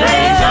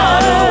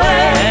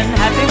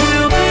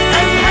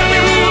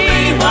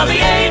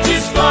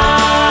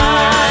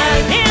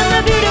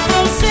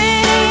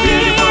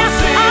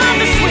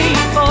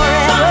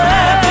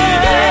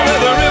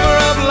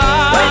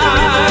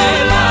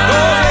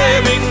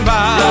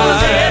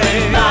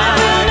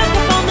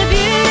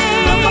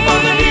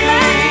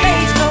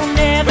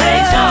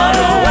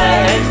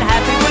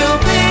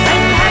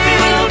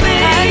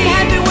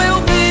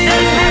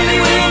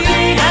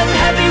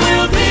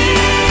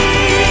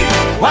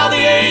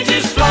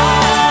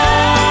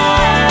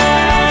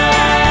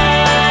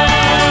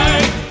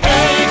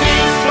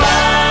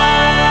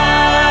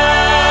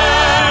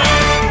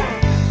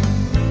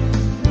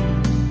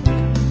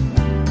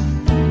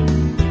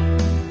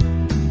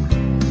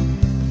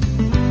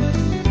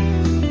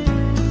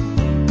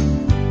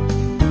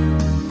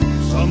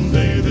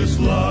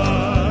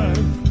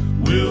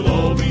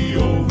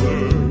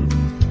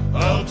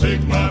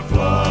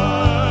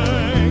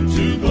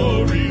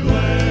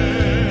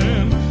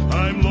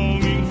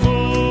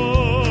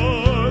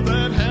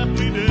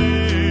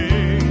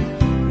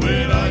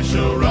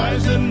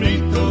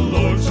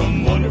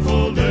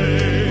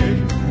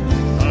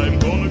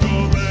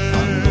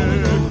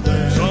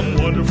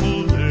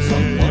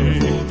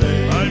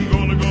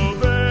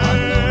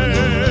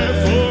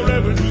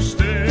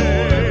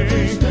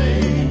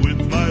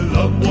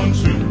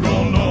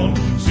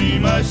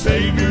my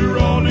Savior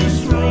on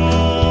his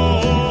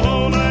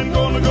throne. I'm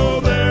gonna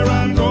go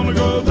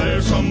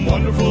there some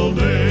wonderful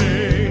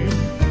day.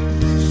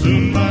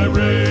 Soon my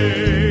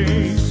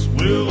race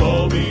will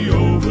all be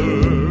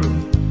over,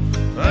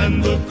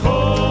 and the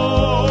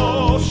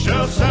call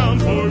shall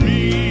sound for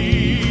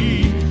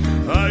me.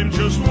 I'm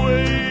just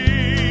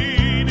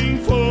waiting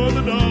for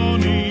the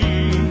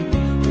dawning.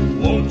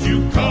 Won't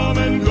you come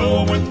and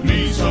go with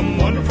me some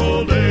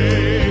wonderful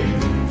day?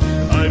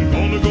 I'm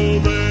gonna go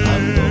there,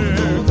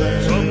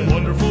 some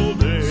wonderful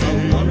day.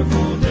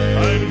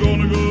 I'm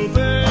gonna go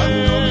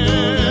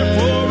there,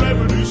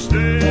 forever to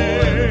stay.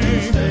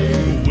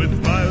 With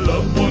my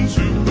loved ones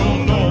who've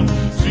gone on,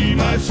 see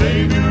my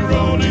Savior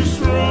on his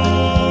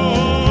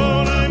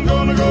throne. I'm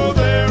gonna go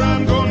there,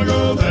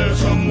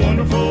 some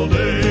wonderful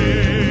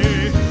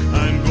day.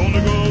 I'm gonna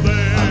go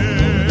there,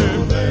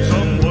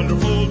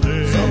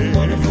 some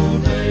wonderful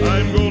day.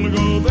 I'm gonna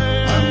go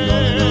there,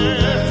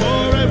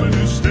 forever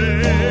to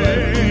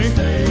stay.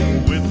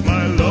 With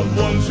my loved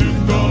ones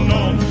who've gone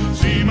on,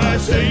 see my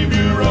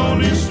Savior on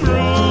his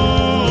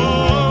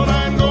throne.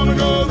 I'm gonna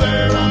go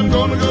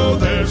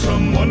there,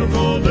 some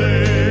wonderful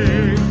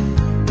day.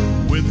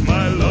 With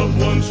my loved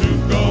ones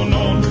who've gone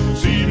on,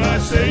 see my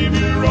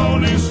Savior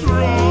on his throne.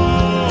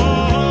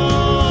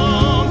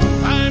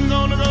 I'm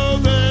gonna go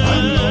there,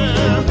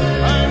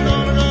 I'm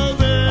gonna go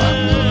there,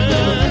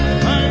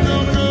 I'm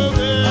gonna go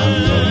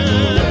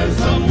there,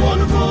 some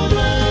wonderful day.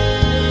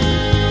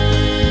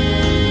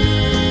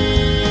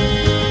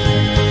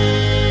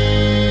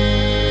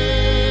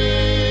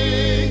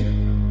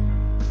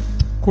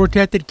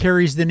 Quartet that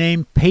carries the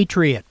name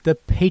Patriot, the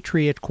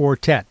Patriot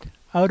Quartet,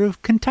 out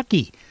of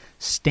Kentucky.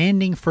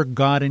 Standing for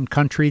God and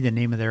Country, the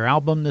name of their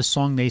album, the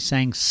song they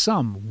sang,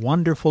 Some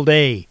Wonderful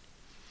Day.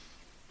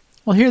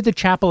 Well, here the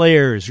Chapel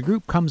Airs. A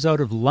group comes out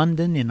of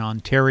London in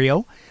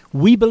Ontario.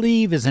 We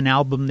Believe is an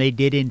album they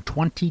did in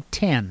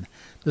 2010.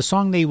 The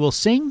song they will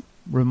sing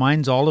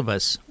reminds all of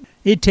us.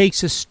 It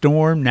takes a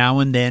storm now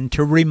and then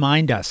to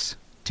remind us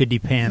to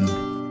depend.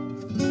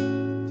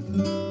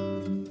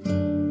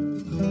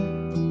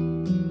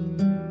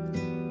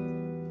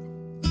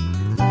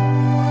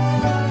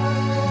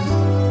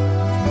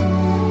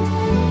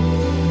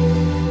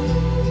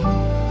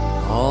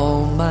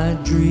 All my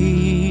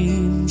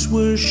dreams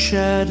were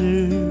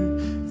shattered,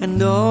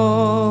 and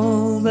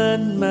all that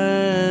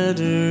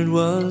mattered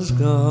was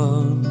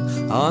gone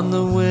on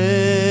the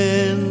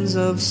winds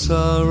of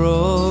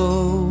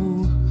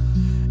sorrow.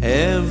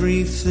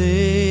 Everything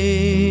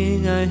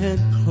I had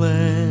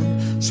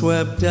planned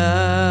swept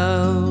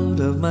out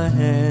of my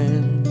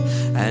hand,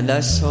 and I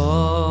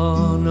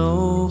saw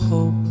no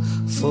hope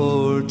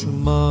for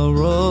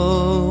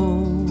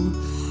tomorrow.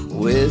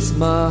 With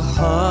my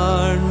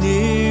heart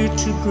near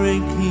to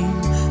breaking,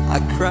 I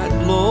cried,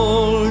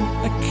 Lord,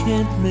 I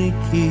can't make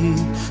it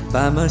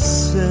by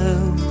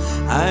myself.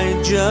 I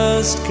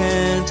just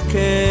can't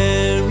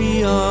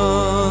carry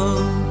on.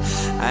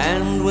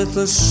 And with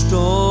the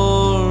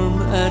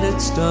storm at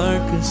its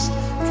darkest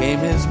came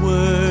his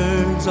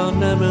words, I'll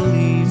never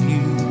leave you.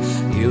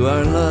 You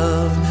are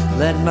love,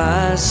 let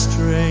my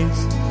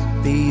strength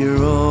be your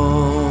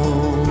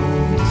own.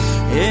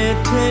 It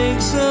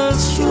takes a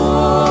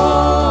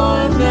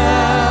storm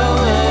now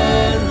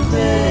and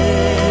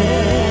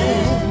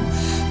then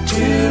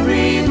to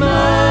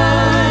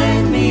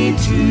remind me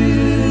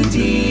to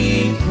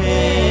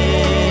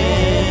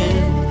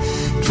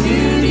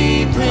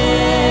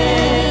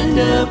depend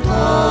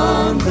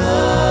upon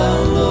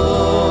the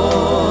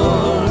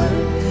Lord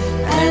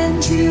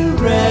and to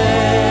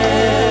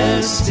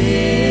rest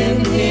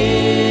in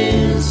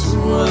His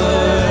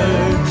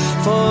word.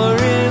 For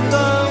in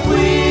the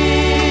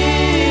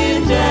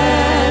wind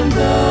and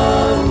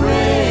the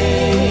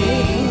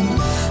rain,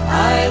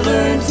 I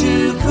learned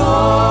to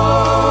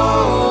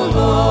call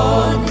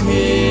on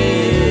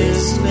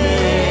His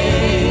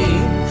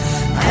name,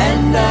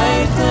 and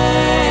I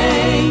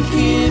thank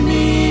Him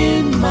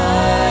in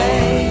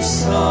my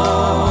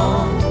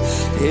song.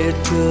 It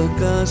took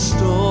a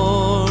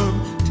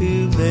storm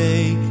to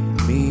make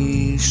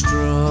me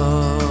strong.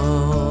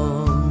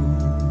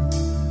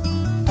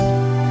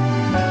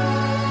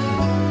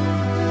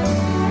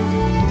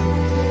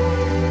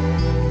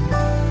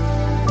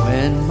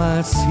 When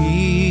my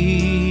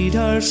feet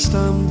are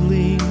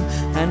stumbling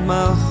and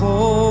my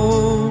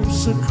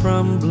hopes are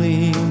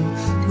crumbling,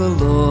 the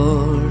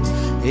Lord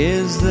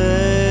is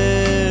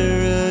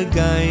there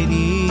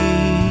guiding.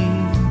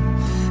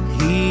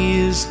 He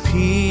is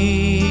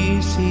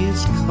peace, He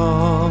is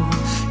calm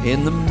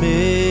in the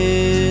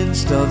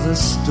midst of the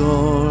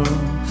storm.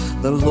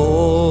 The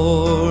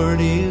Lord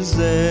is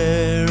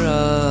there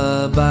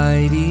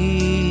abiding.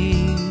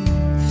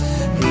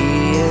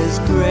 He is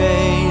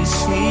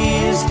grace, He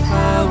is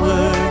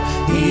power,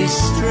 He is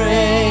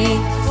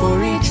strength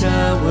for each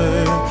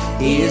hour.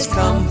 He is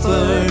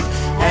comfort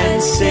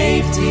and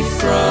safety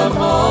from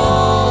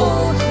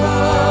all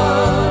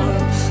harm.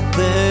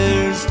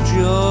 There's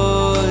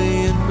joy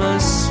in my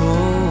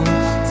soul,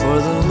 for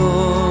the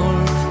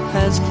Lord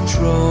has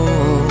control,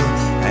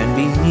 and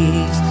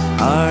beneath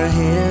are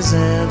His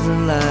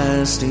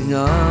everlasting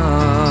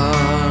arms.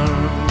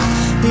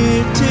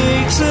 It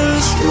takes a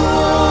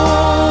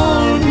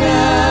storm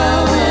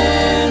now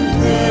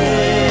and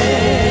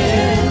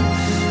then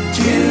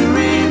to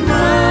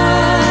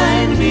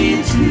remind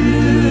me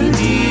to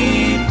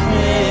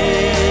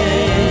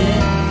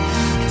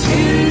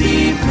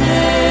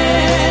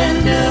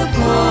depend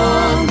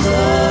upon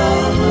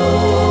the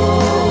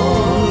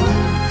Lord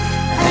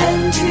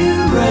and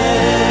to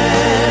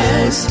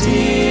rest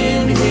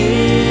in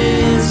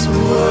His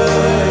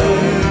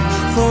word.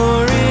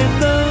 For in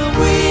the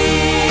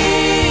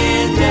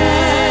wind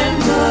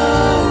and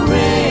the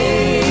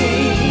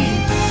rain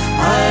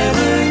I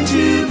learned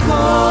to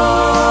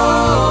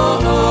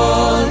call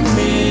on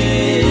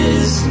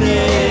His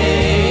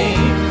name,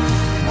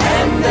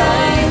 and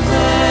I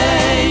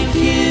thank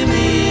Him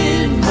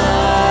in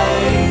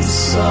my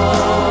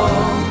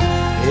song.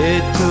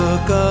 It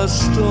took a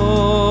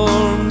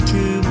storm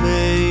to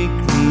make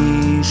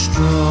me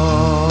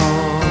strong.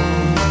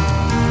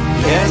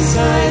 Yes,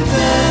 I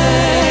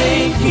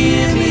thank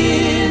Him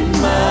in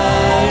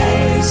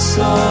my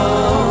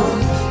song.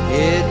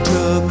 It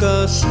took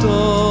a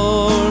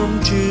storm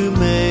to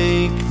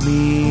make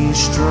me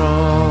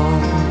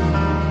strong.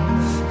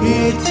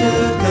 It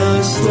took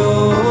a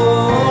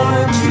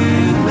storm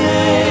to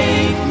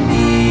make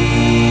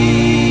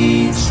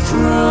me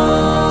strong.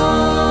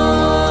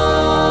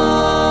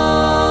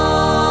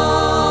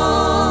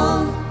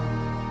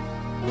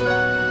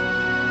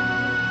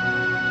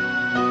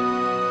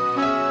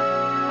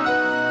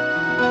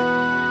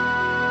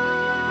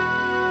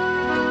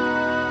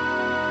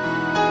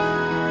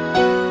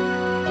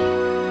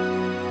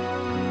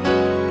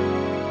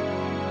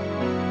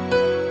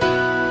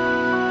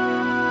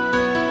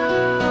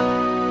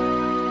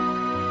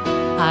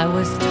 I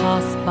was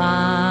tossed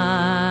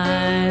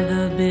by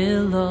the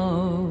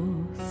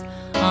billows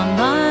on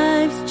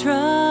life's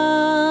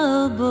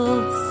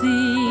troubled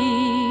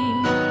sea.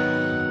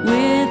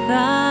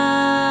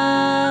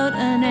 Without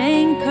an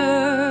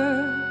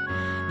anchor,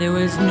 there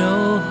was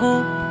no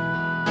hope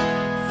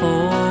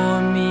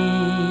for me.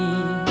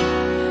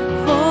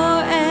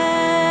 Forever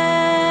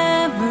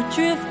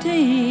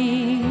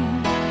drifting,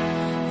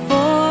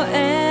 forever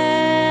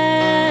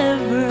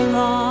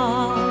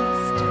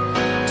lost,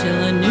 till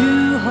a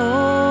new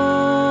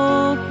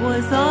hope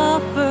was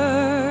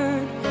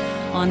offered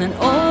on an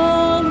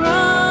old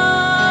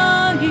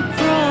rugged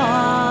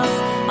cross.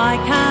 I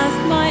cast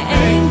my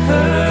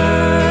anchor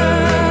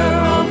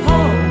of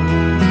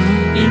hope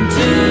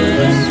into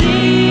the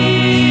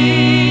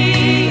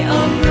sea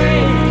of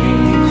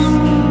grace.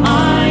 I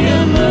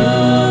am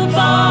moved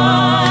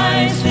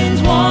by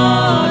sin's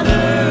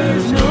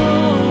waters no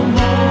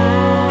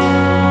more,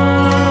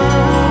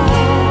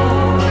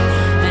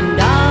 and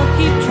I'll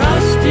keep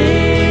trusting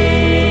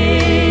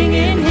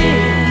in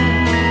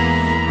Him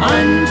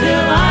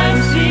until I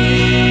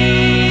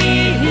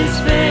see His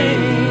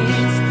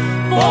face,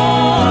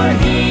 for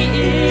He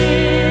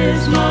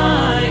is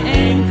my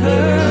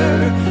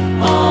anchor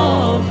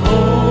of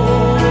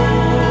hope.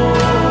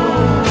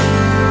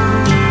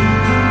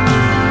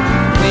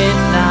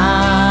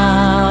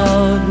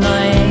 Without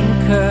my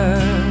anchor,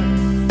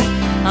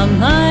 I'm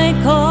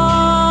like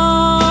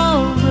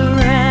all the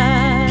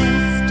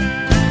rest,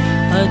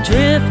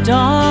 adrift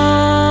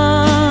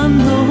on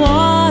the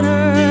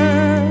water,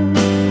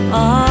 a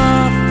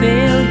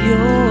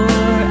failure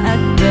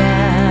at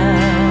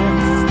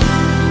best.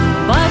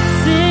 But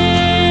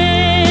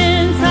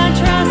since I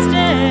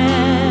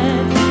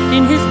trusted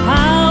in His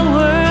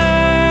power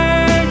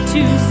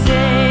to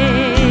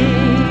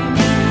save,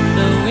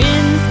 the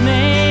winds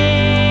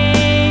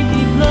may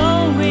be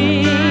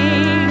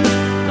blowing,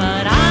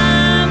 but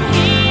I'm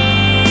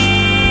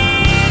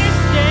here to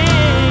stay.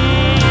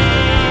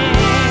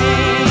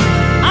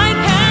 I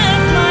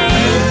cast my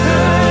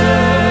anchor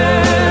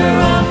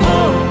of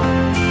hope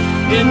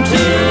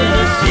into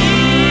the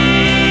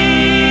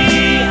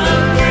sea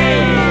of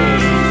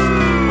grace.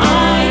 I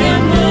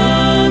am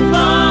moved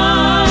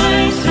by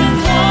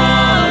sin's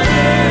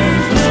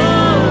waters no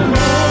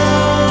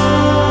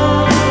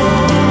more,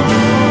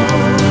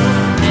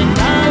 and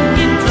I'll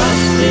keep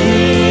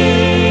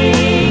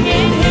trusting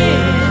in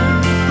Him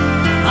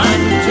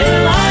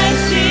until I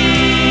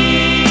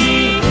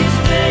see His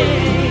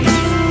face,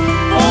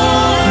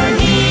 for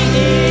He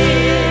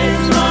is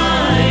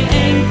my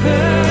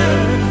anchor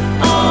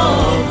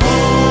of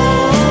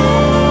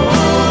hope.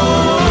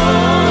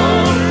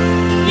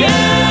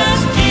 Yes,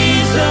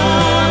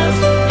 Jesus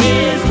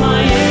is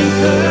my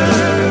anchor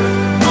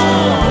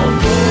of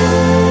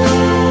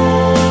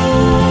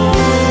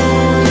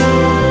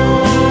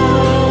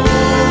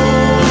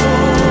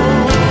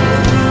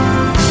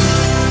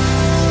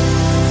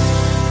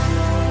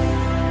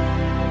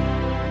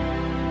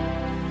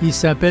Il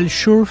s'appelle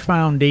Sure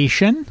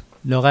Foundation.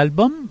 Leur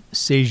album,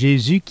 c'est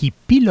Jésus qui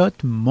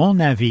pilote mon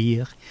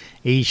navire.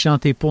 Et il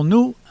chantait pour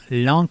nous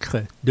L'encre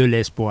de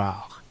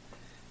l'espoir.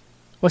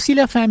 Voici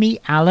la famille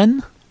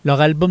Allen, leur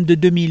album de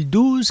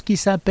 2012 qui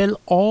s'appelle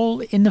All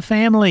in the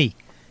Family.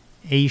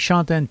 Et il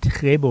chante un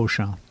très beau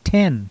chant,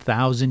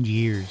 10,000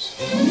 Years.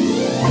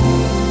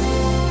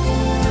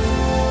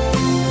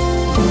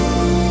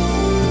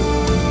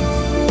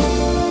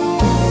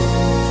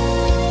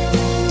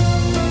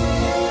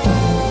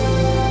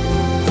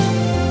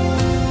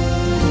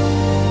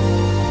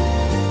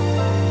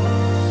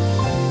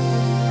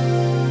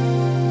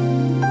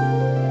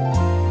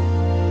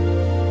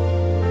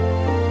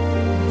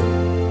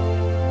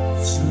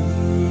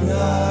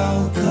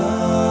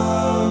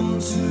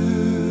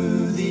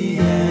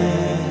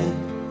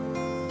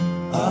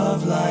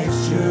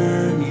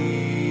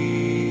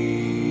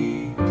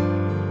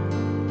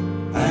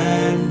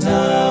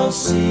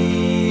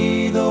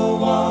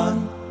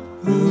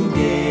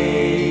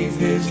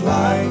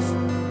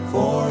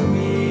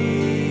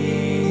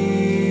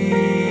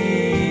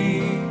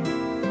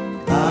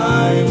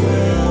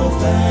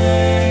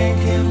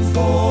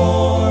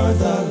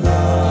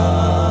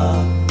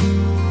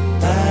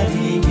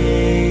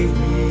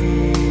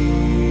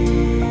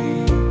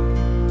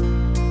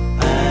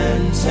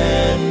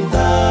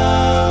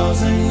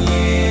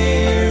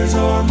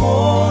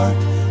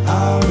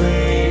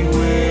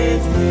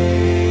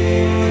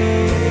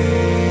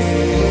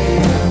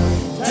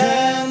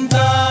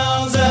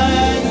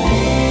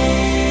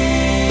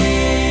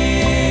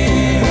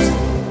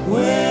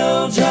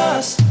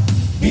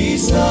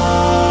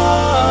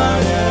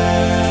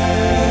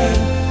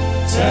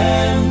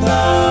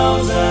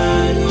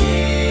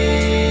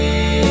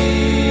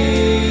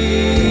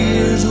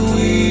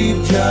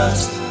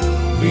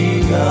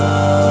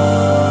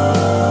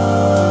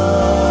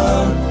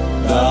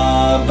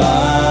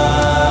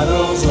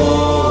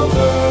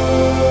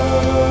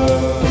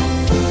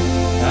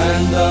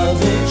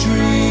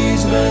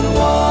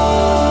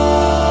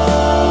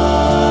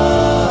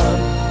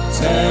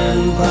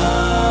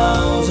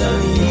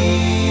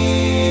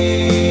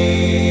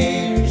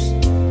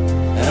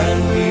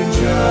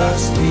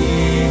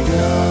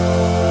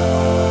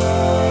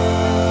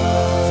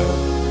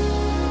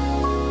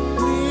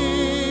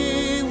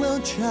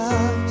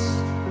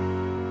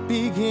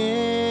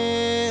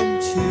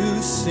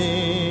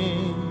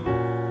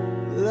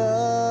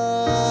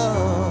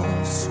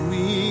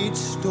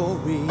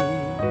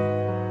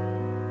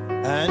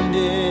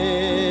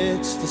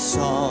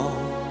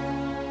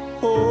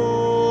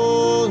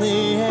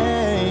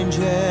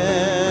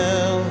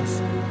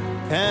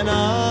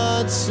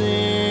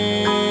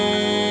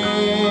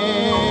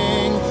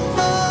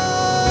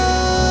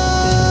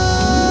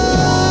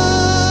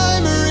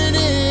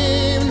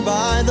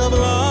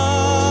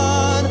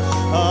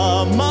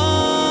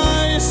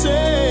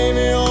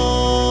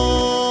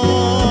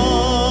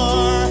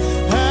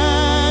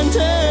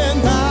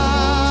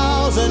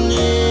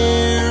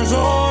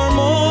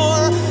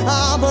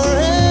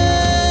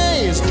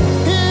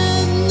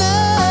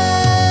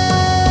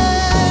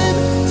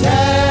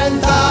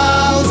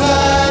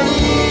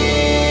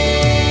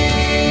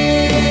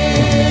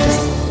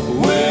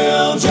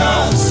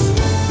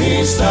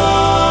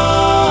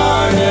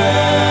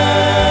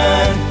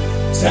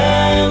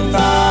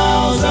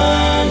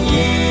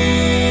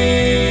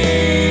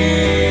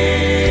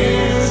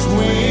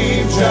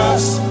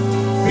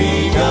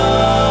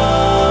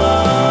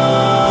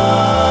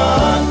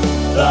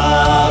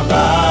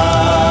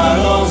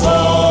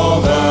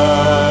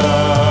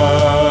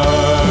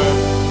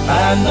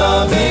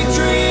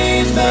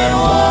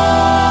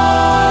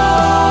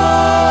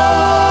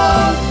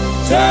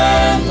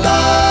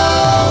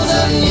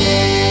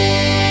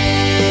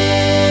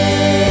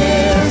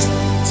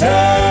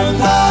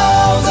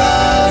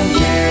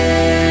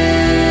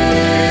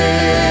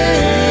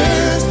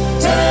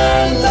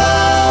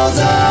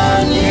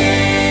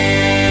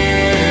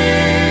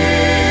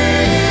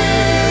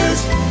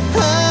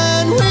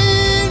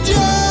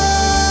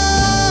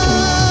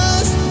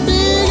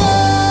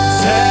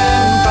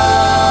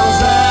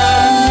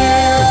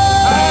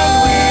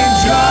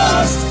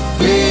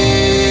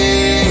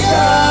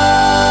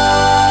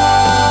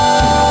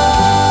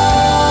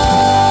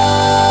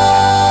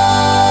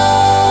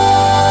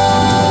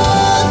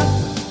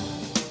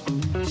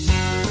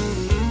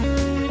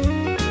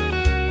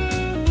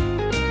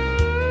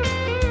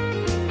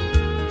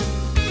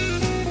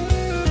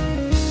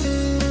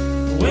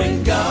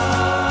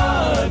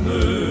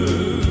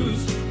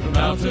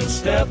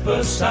 Step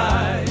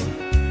aside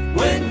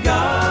when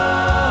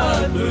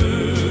God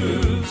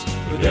moves.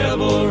 The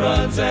devil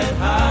runs and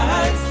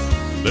hides.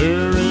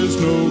 There is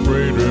no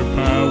greater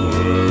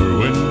power.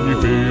 When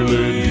you feel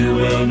it, you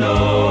will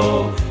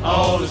know.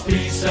 All is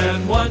peace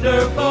and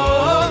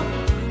wonderful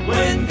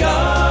when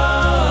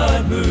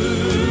God moves.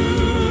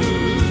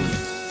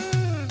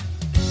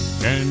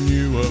 Can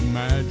you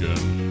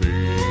imagine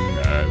being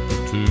at the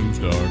tomb's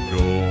dark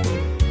door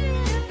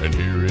and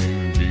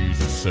hearing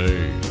Jesus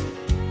say,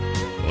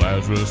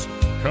 Lazarus,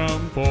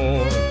 come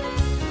forth,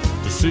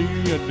 to see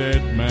a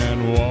dead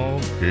man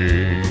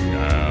walking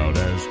out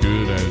as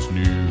good as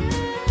new?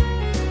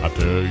 I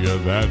tell you,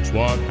 that's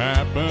what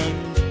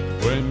happens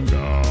when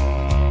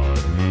God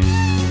moves.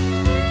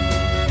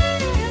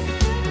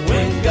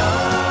 When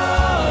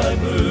God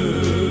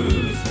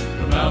moves,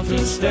 the mountains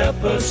mountains step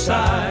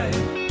aside.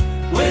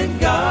 When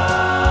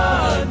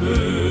God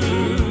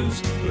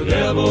moves, the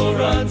devil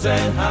runs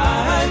and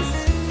hides.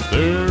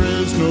 There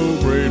is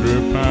no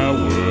greater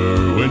power.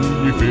 When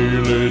you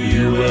feel it,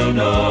 you will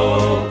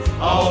know.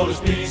 All is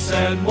peace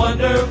and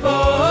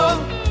wonderful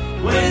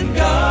when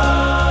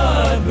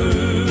God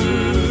moves.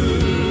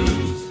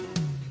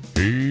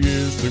 He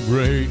is the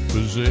great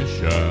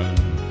physician,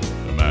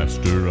 the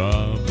master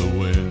of the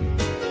wind,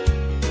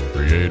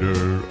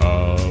 creator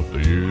of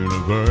the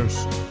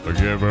universe,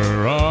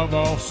 forgiver of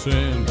all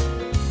sin.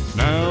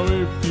 Now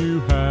if you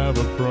have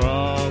a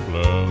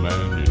problem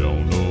and you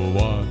don't know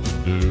what to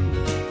do,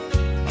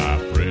 my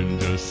friend,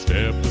 just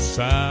step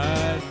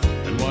aside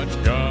and watch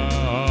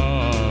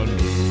God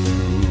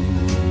move.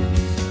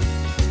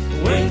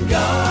 When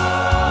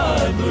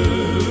God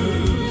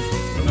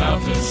moves, the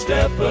mountains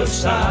step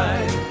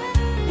aside.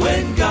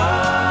 When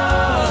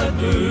God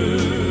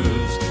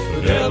moves,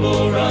 the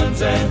devil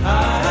runs and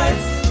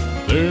hides.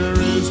 There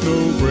is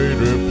no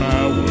greater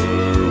power.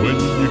 When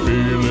you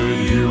feel it,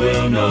 you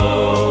will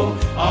know.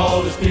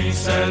 All is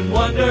peace and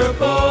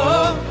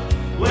wonderful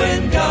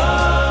when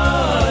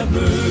God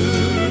moves.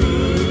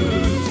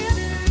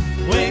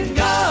 When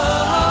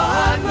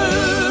God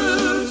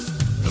moves,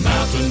 the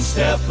mountains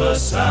step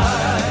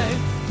aside.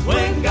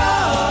 When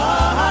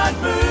God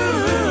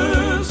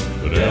moves,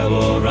 the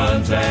devil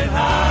runs and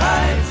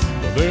hides.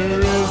 There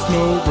is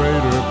no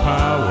greater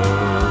power.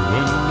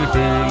 When you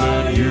feel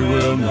it, you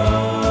will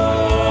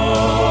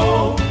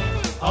know.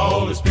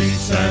 All is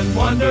peace and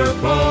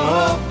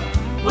wonderful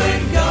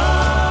when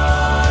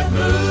God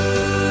moves.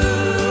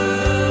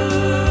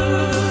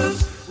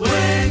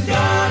 When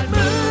God moves.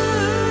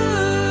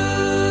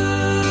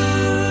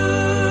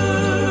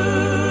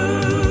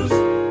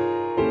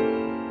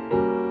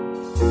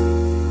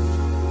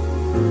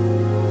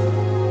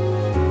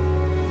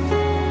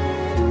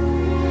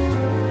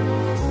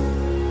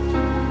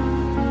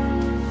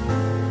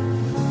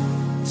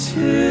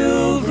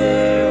 Till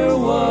there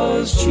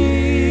was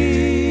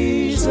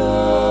Jesus,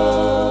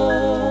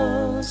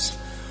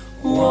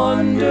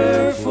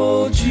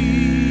 wonderful Jesus.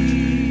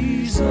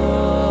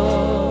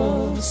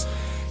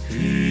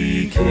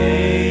 He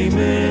came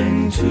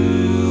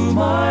into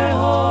my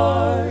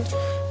heart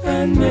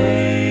and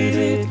made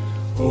it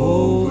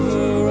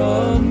over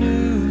anew.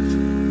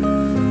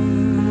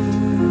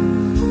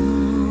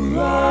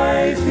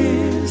 Life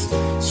is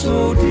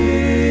so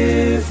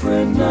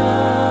different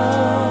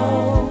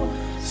now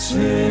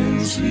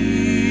since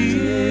He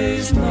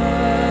is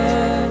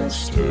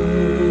Master.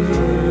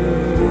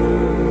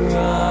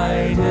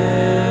 I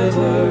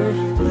never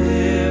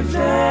lived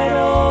at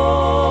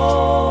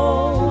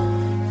all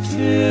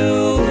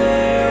till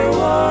there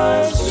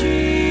was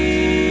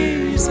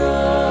Jesus.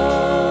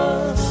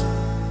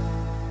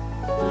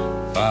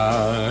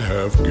 I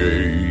have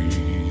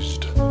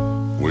gazed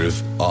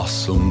with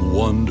awesome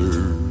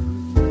wonder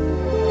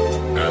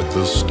at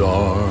the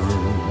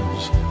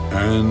stars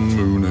and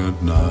moon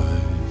at night.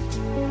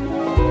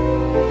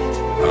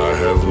 I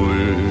have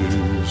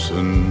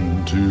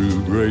listened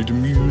to great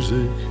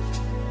music.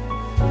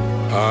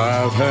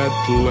 I've had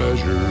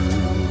pleasures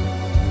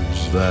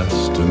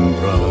vast and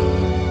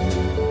bright.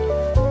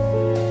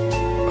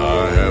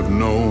 I have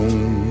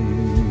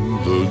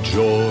known the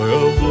joy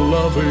of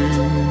loving,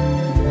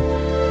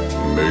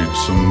 made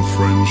some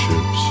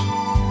friendships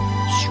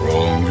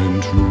strong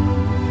and true,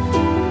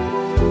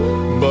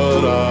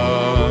 but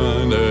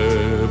I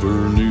never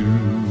knew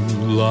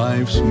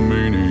life's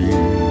meaning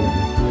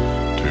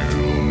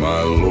till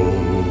my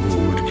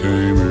Lord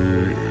came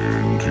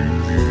into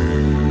view.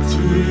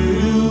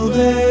 Till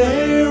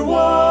there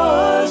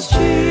was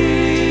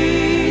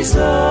Jesus,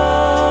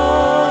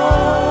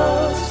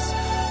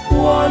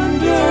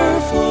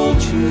 wonderful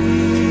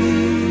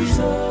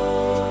Jesus.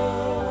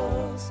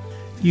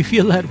 You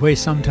feel that way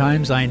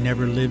sometimes. I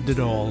never lived at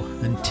all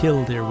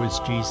until there was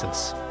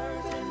Jesus.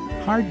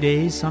 Hard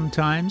days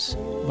sometimes,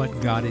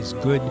 but God is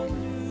good.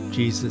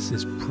 Jesus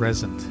is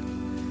present.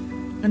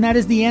 And that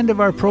is the end of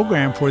our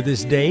program for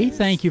this day.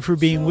 Thank you for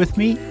being with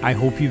me. I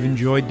hope you've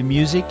enjoyed the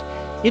music.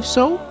 If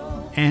so,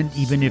 and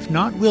even if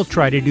not, we'll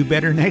try to do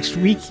better next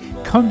week.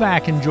 Come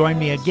back and join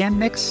me again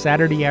next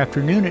Saturday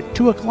afternoon at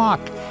 2 o'clock.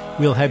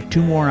 We'll have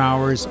 2 more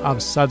hours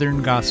of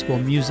Southern Gospel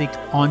music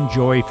on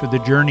Joy for the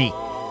Journey.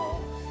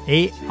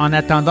 Et en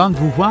attendant de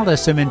vous voir la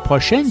semaine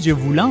prochaine, Dieu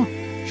voulant,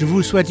 je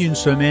vous souhaite une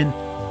semaine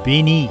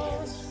bénie.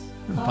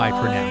 Bye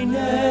for now. I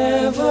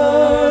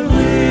never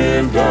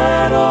lived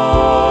at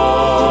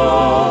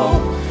all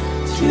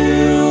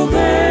till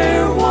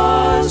there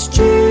was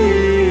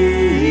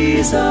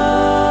Jesus.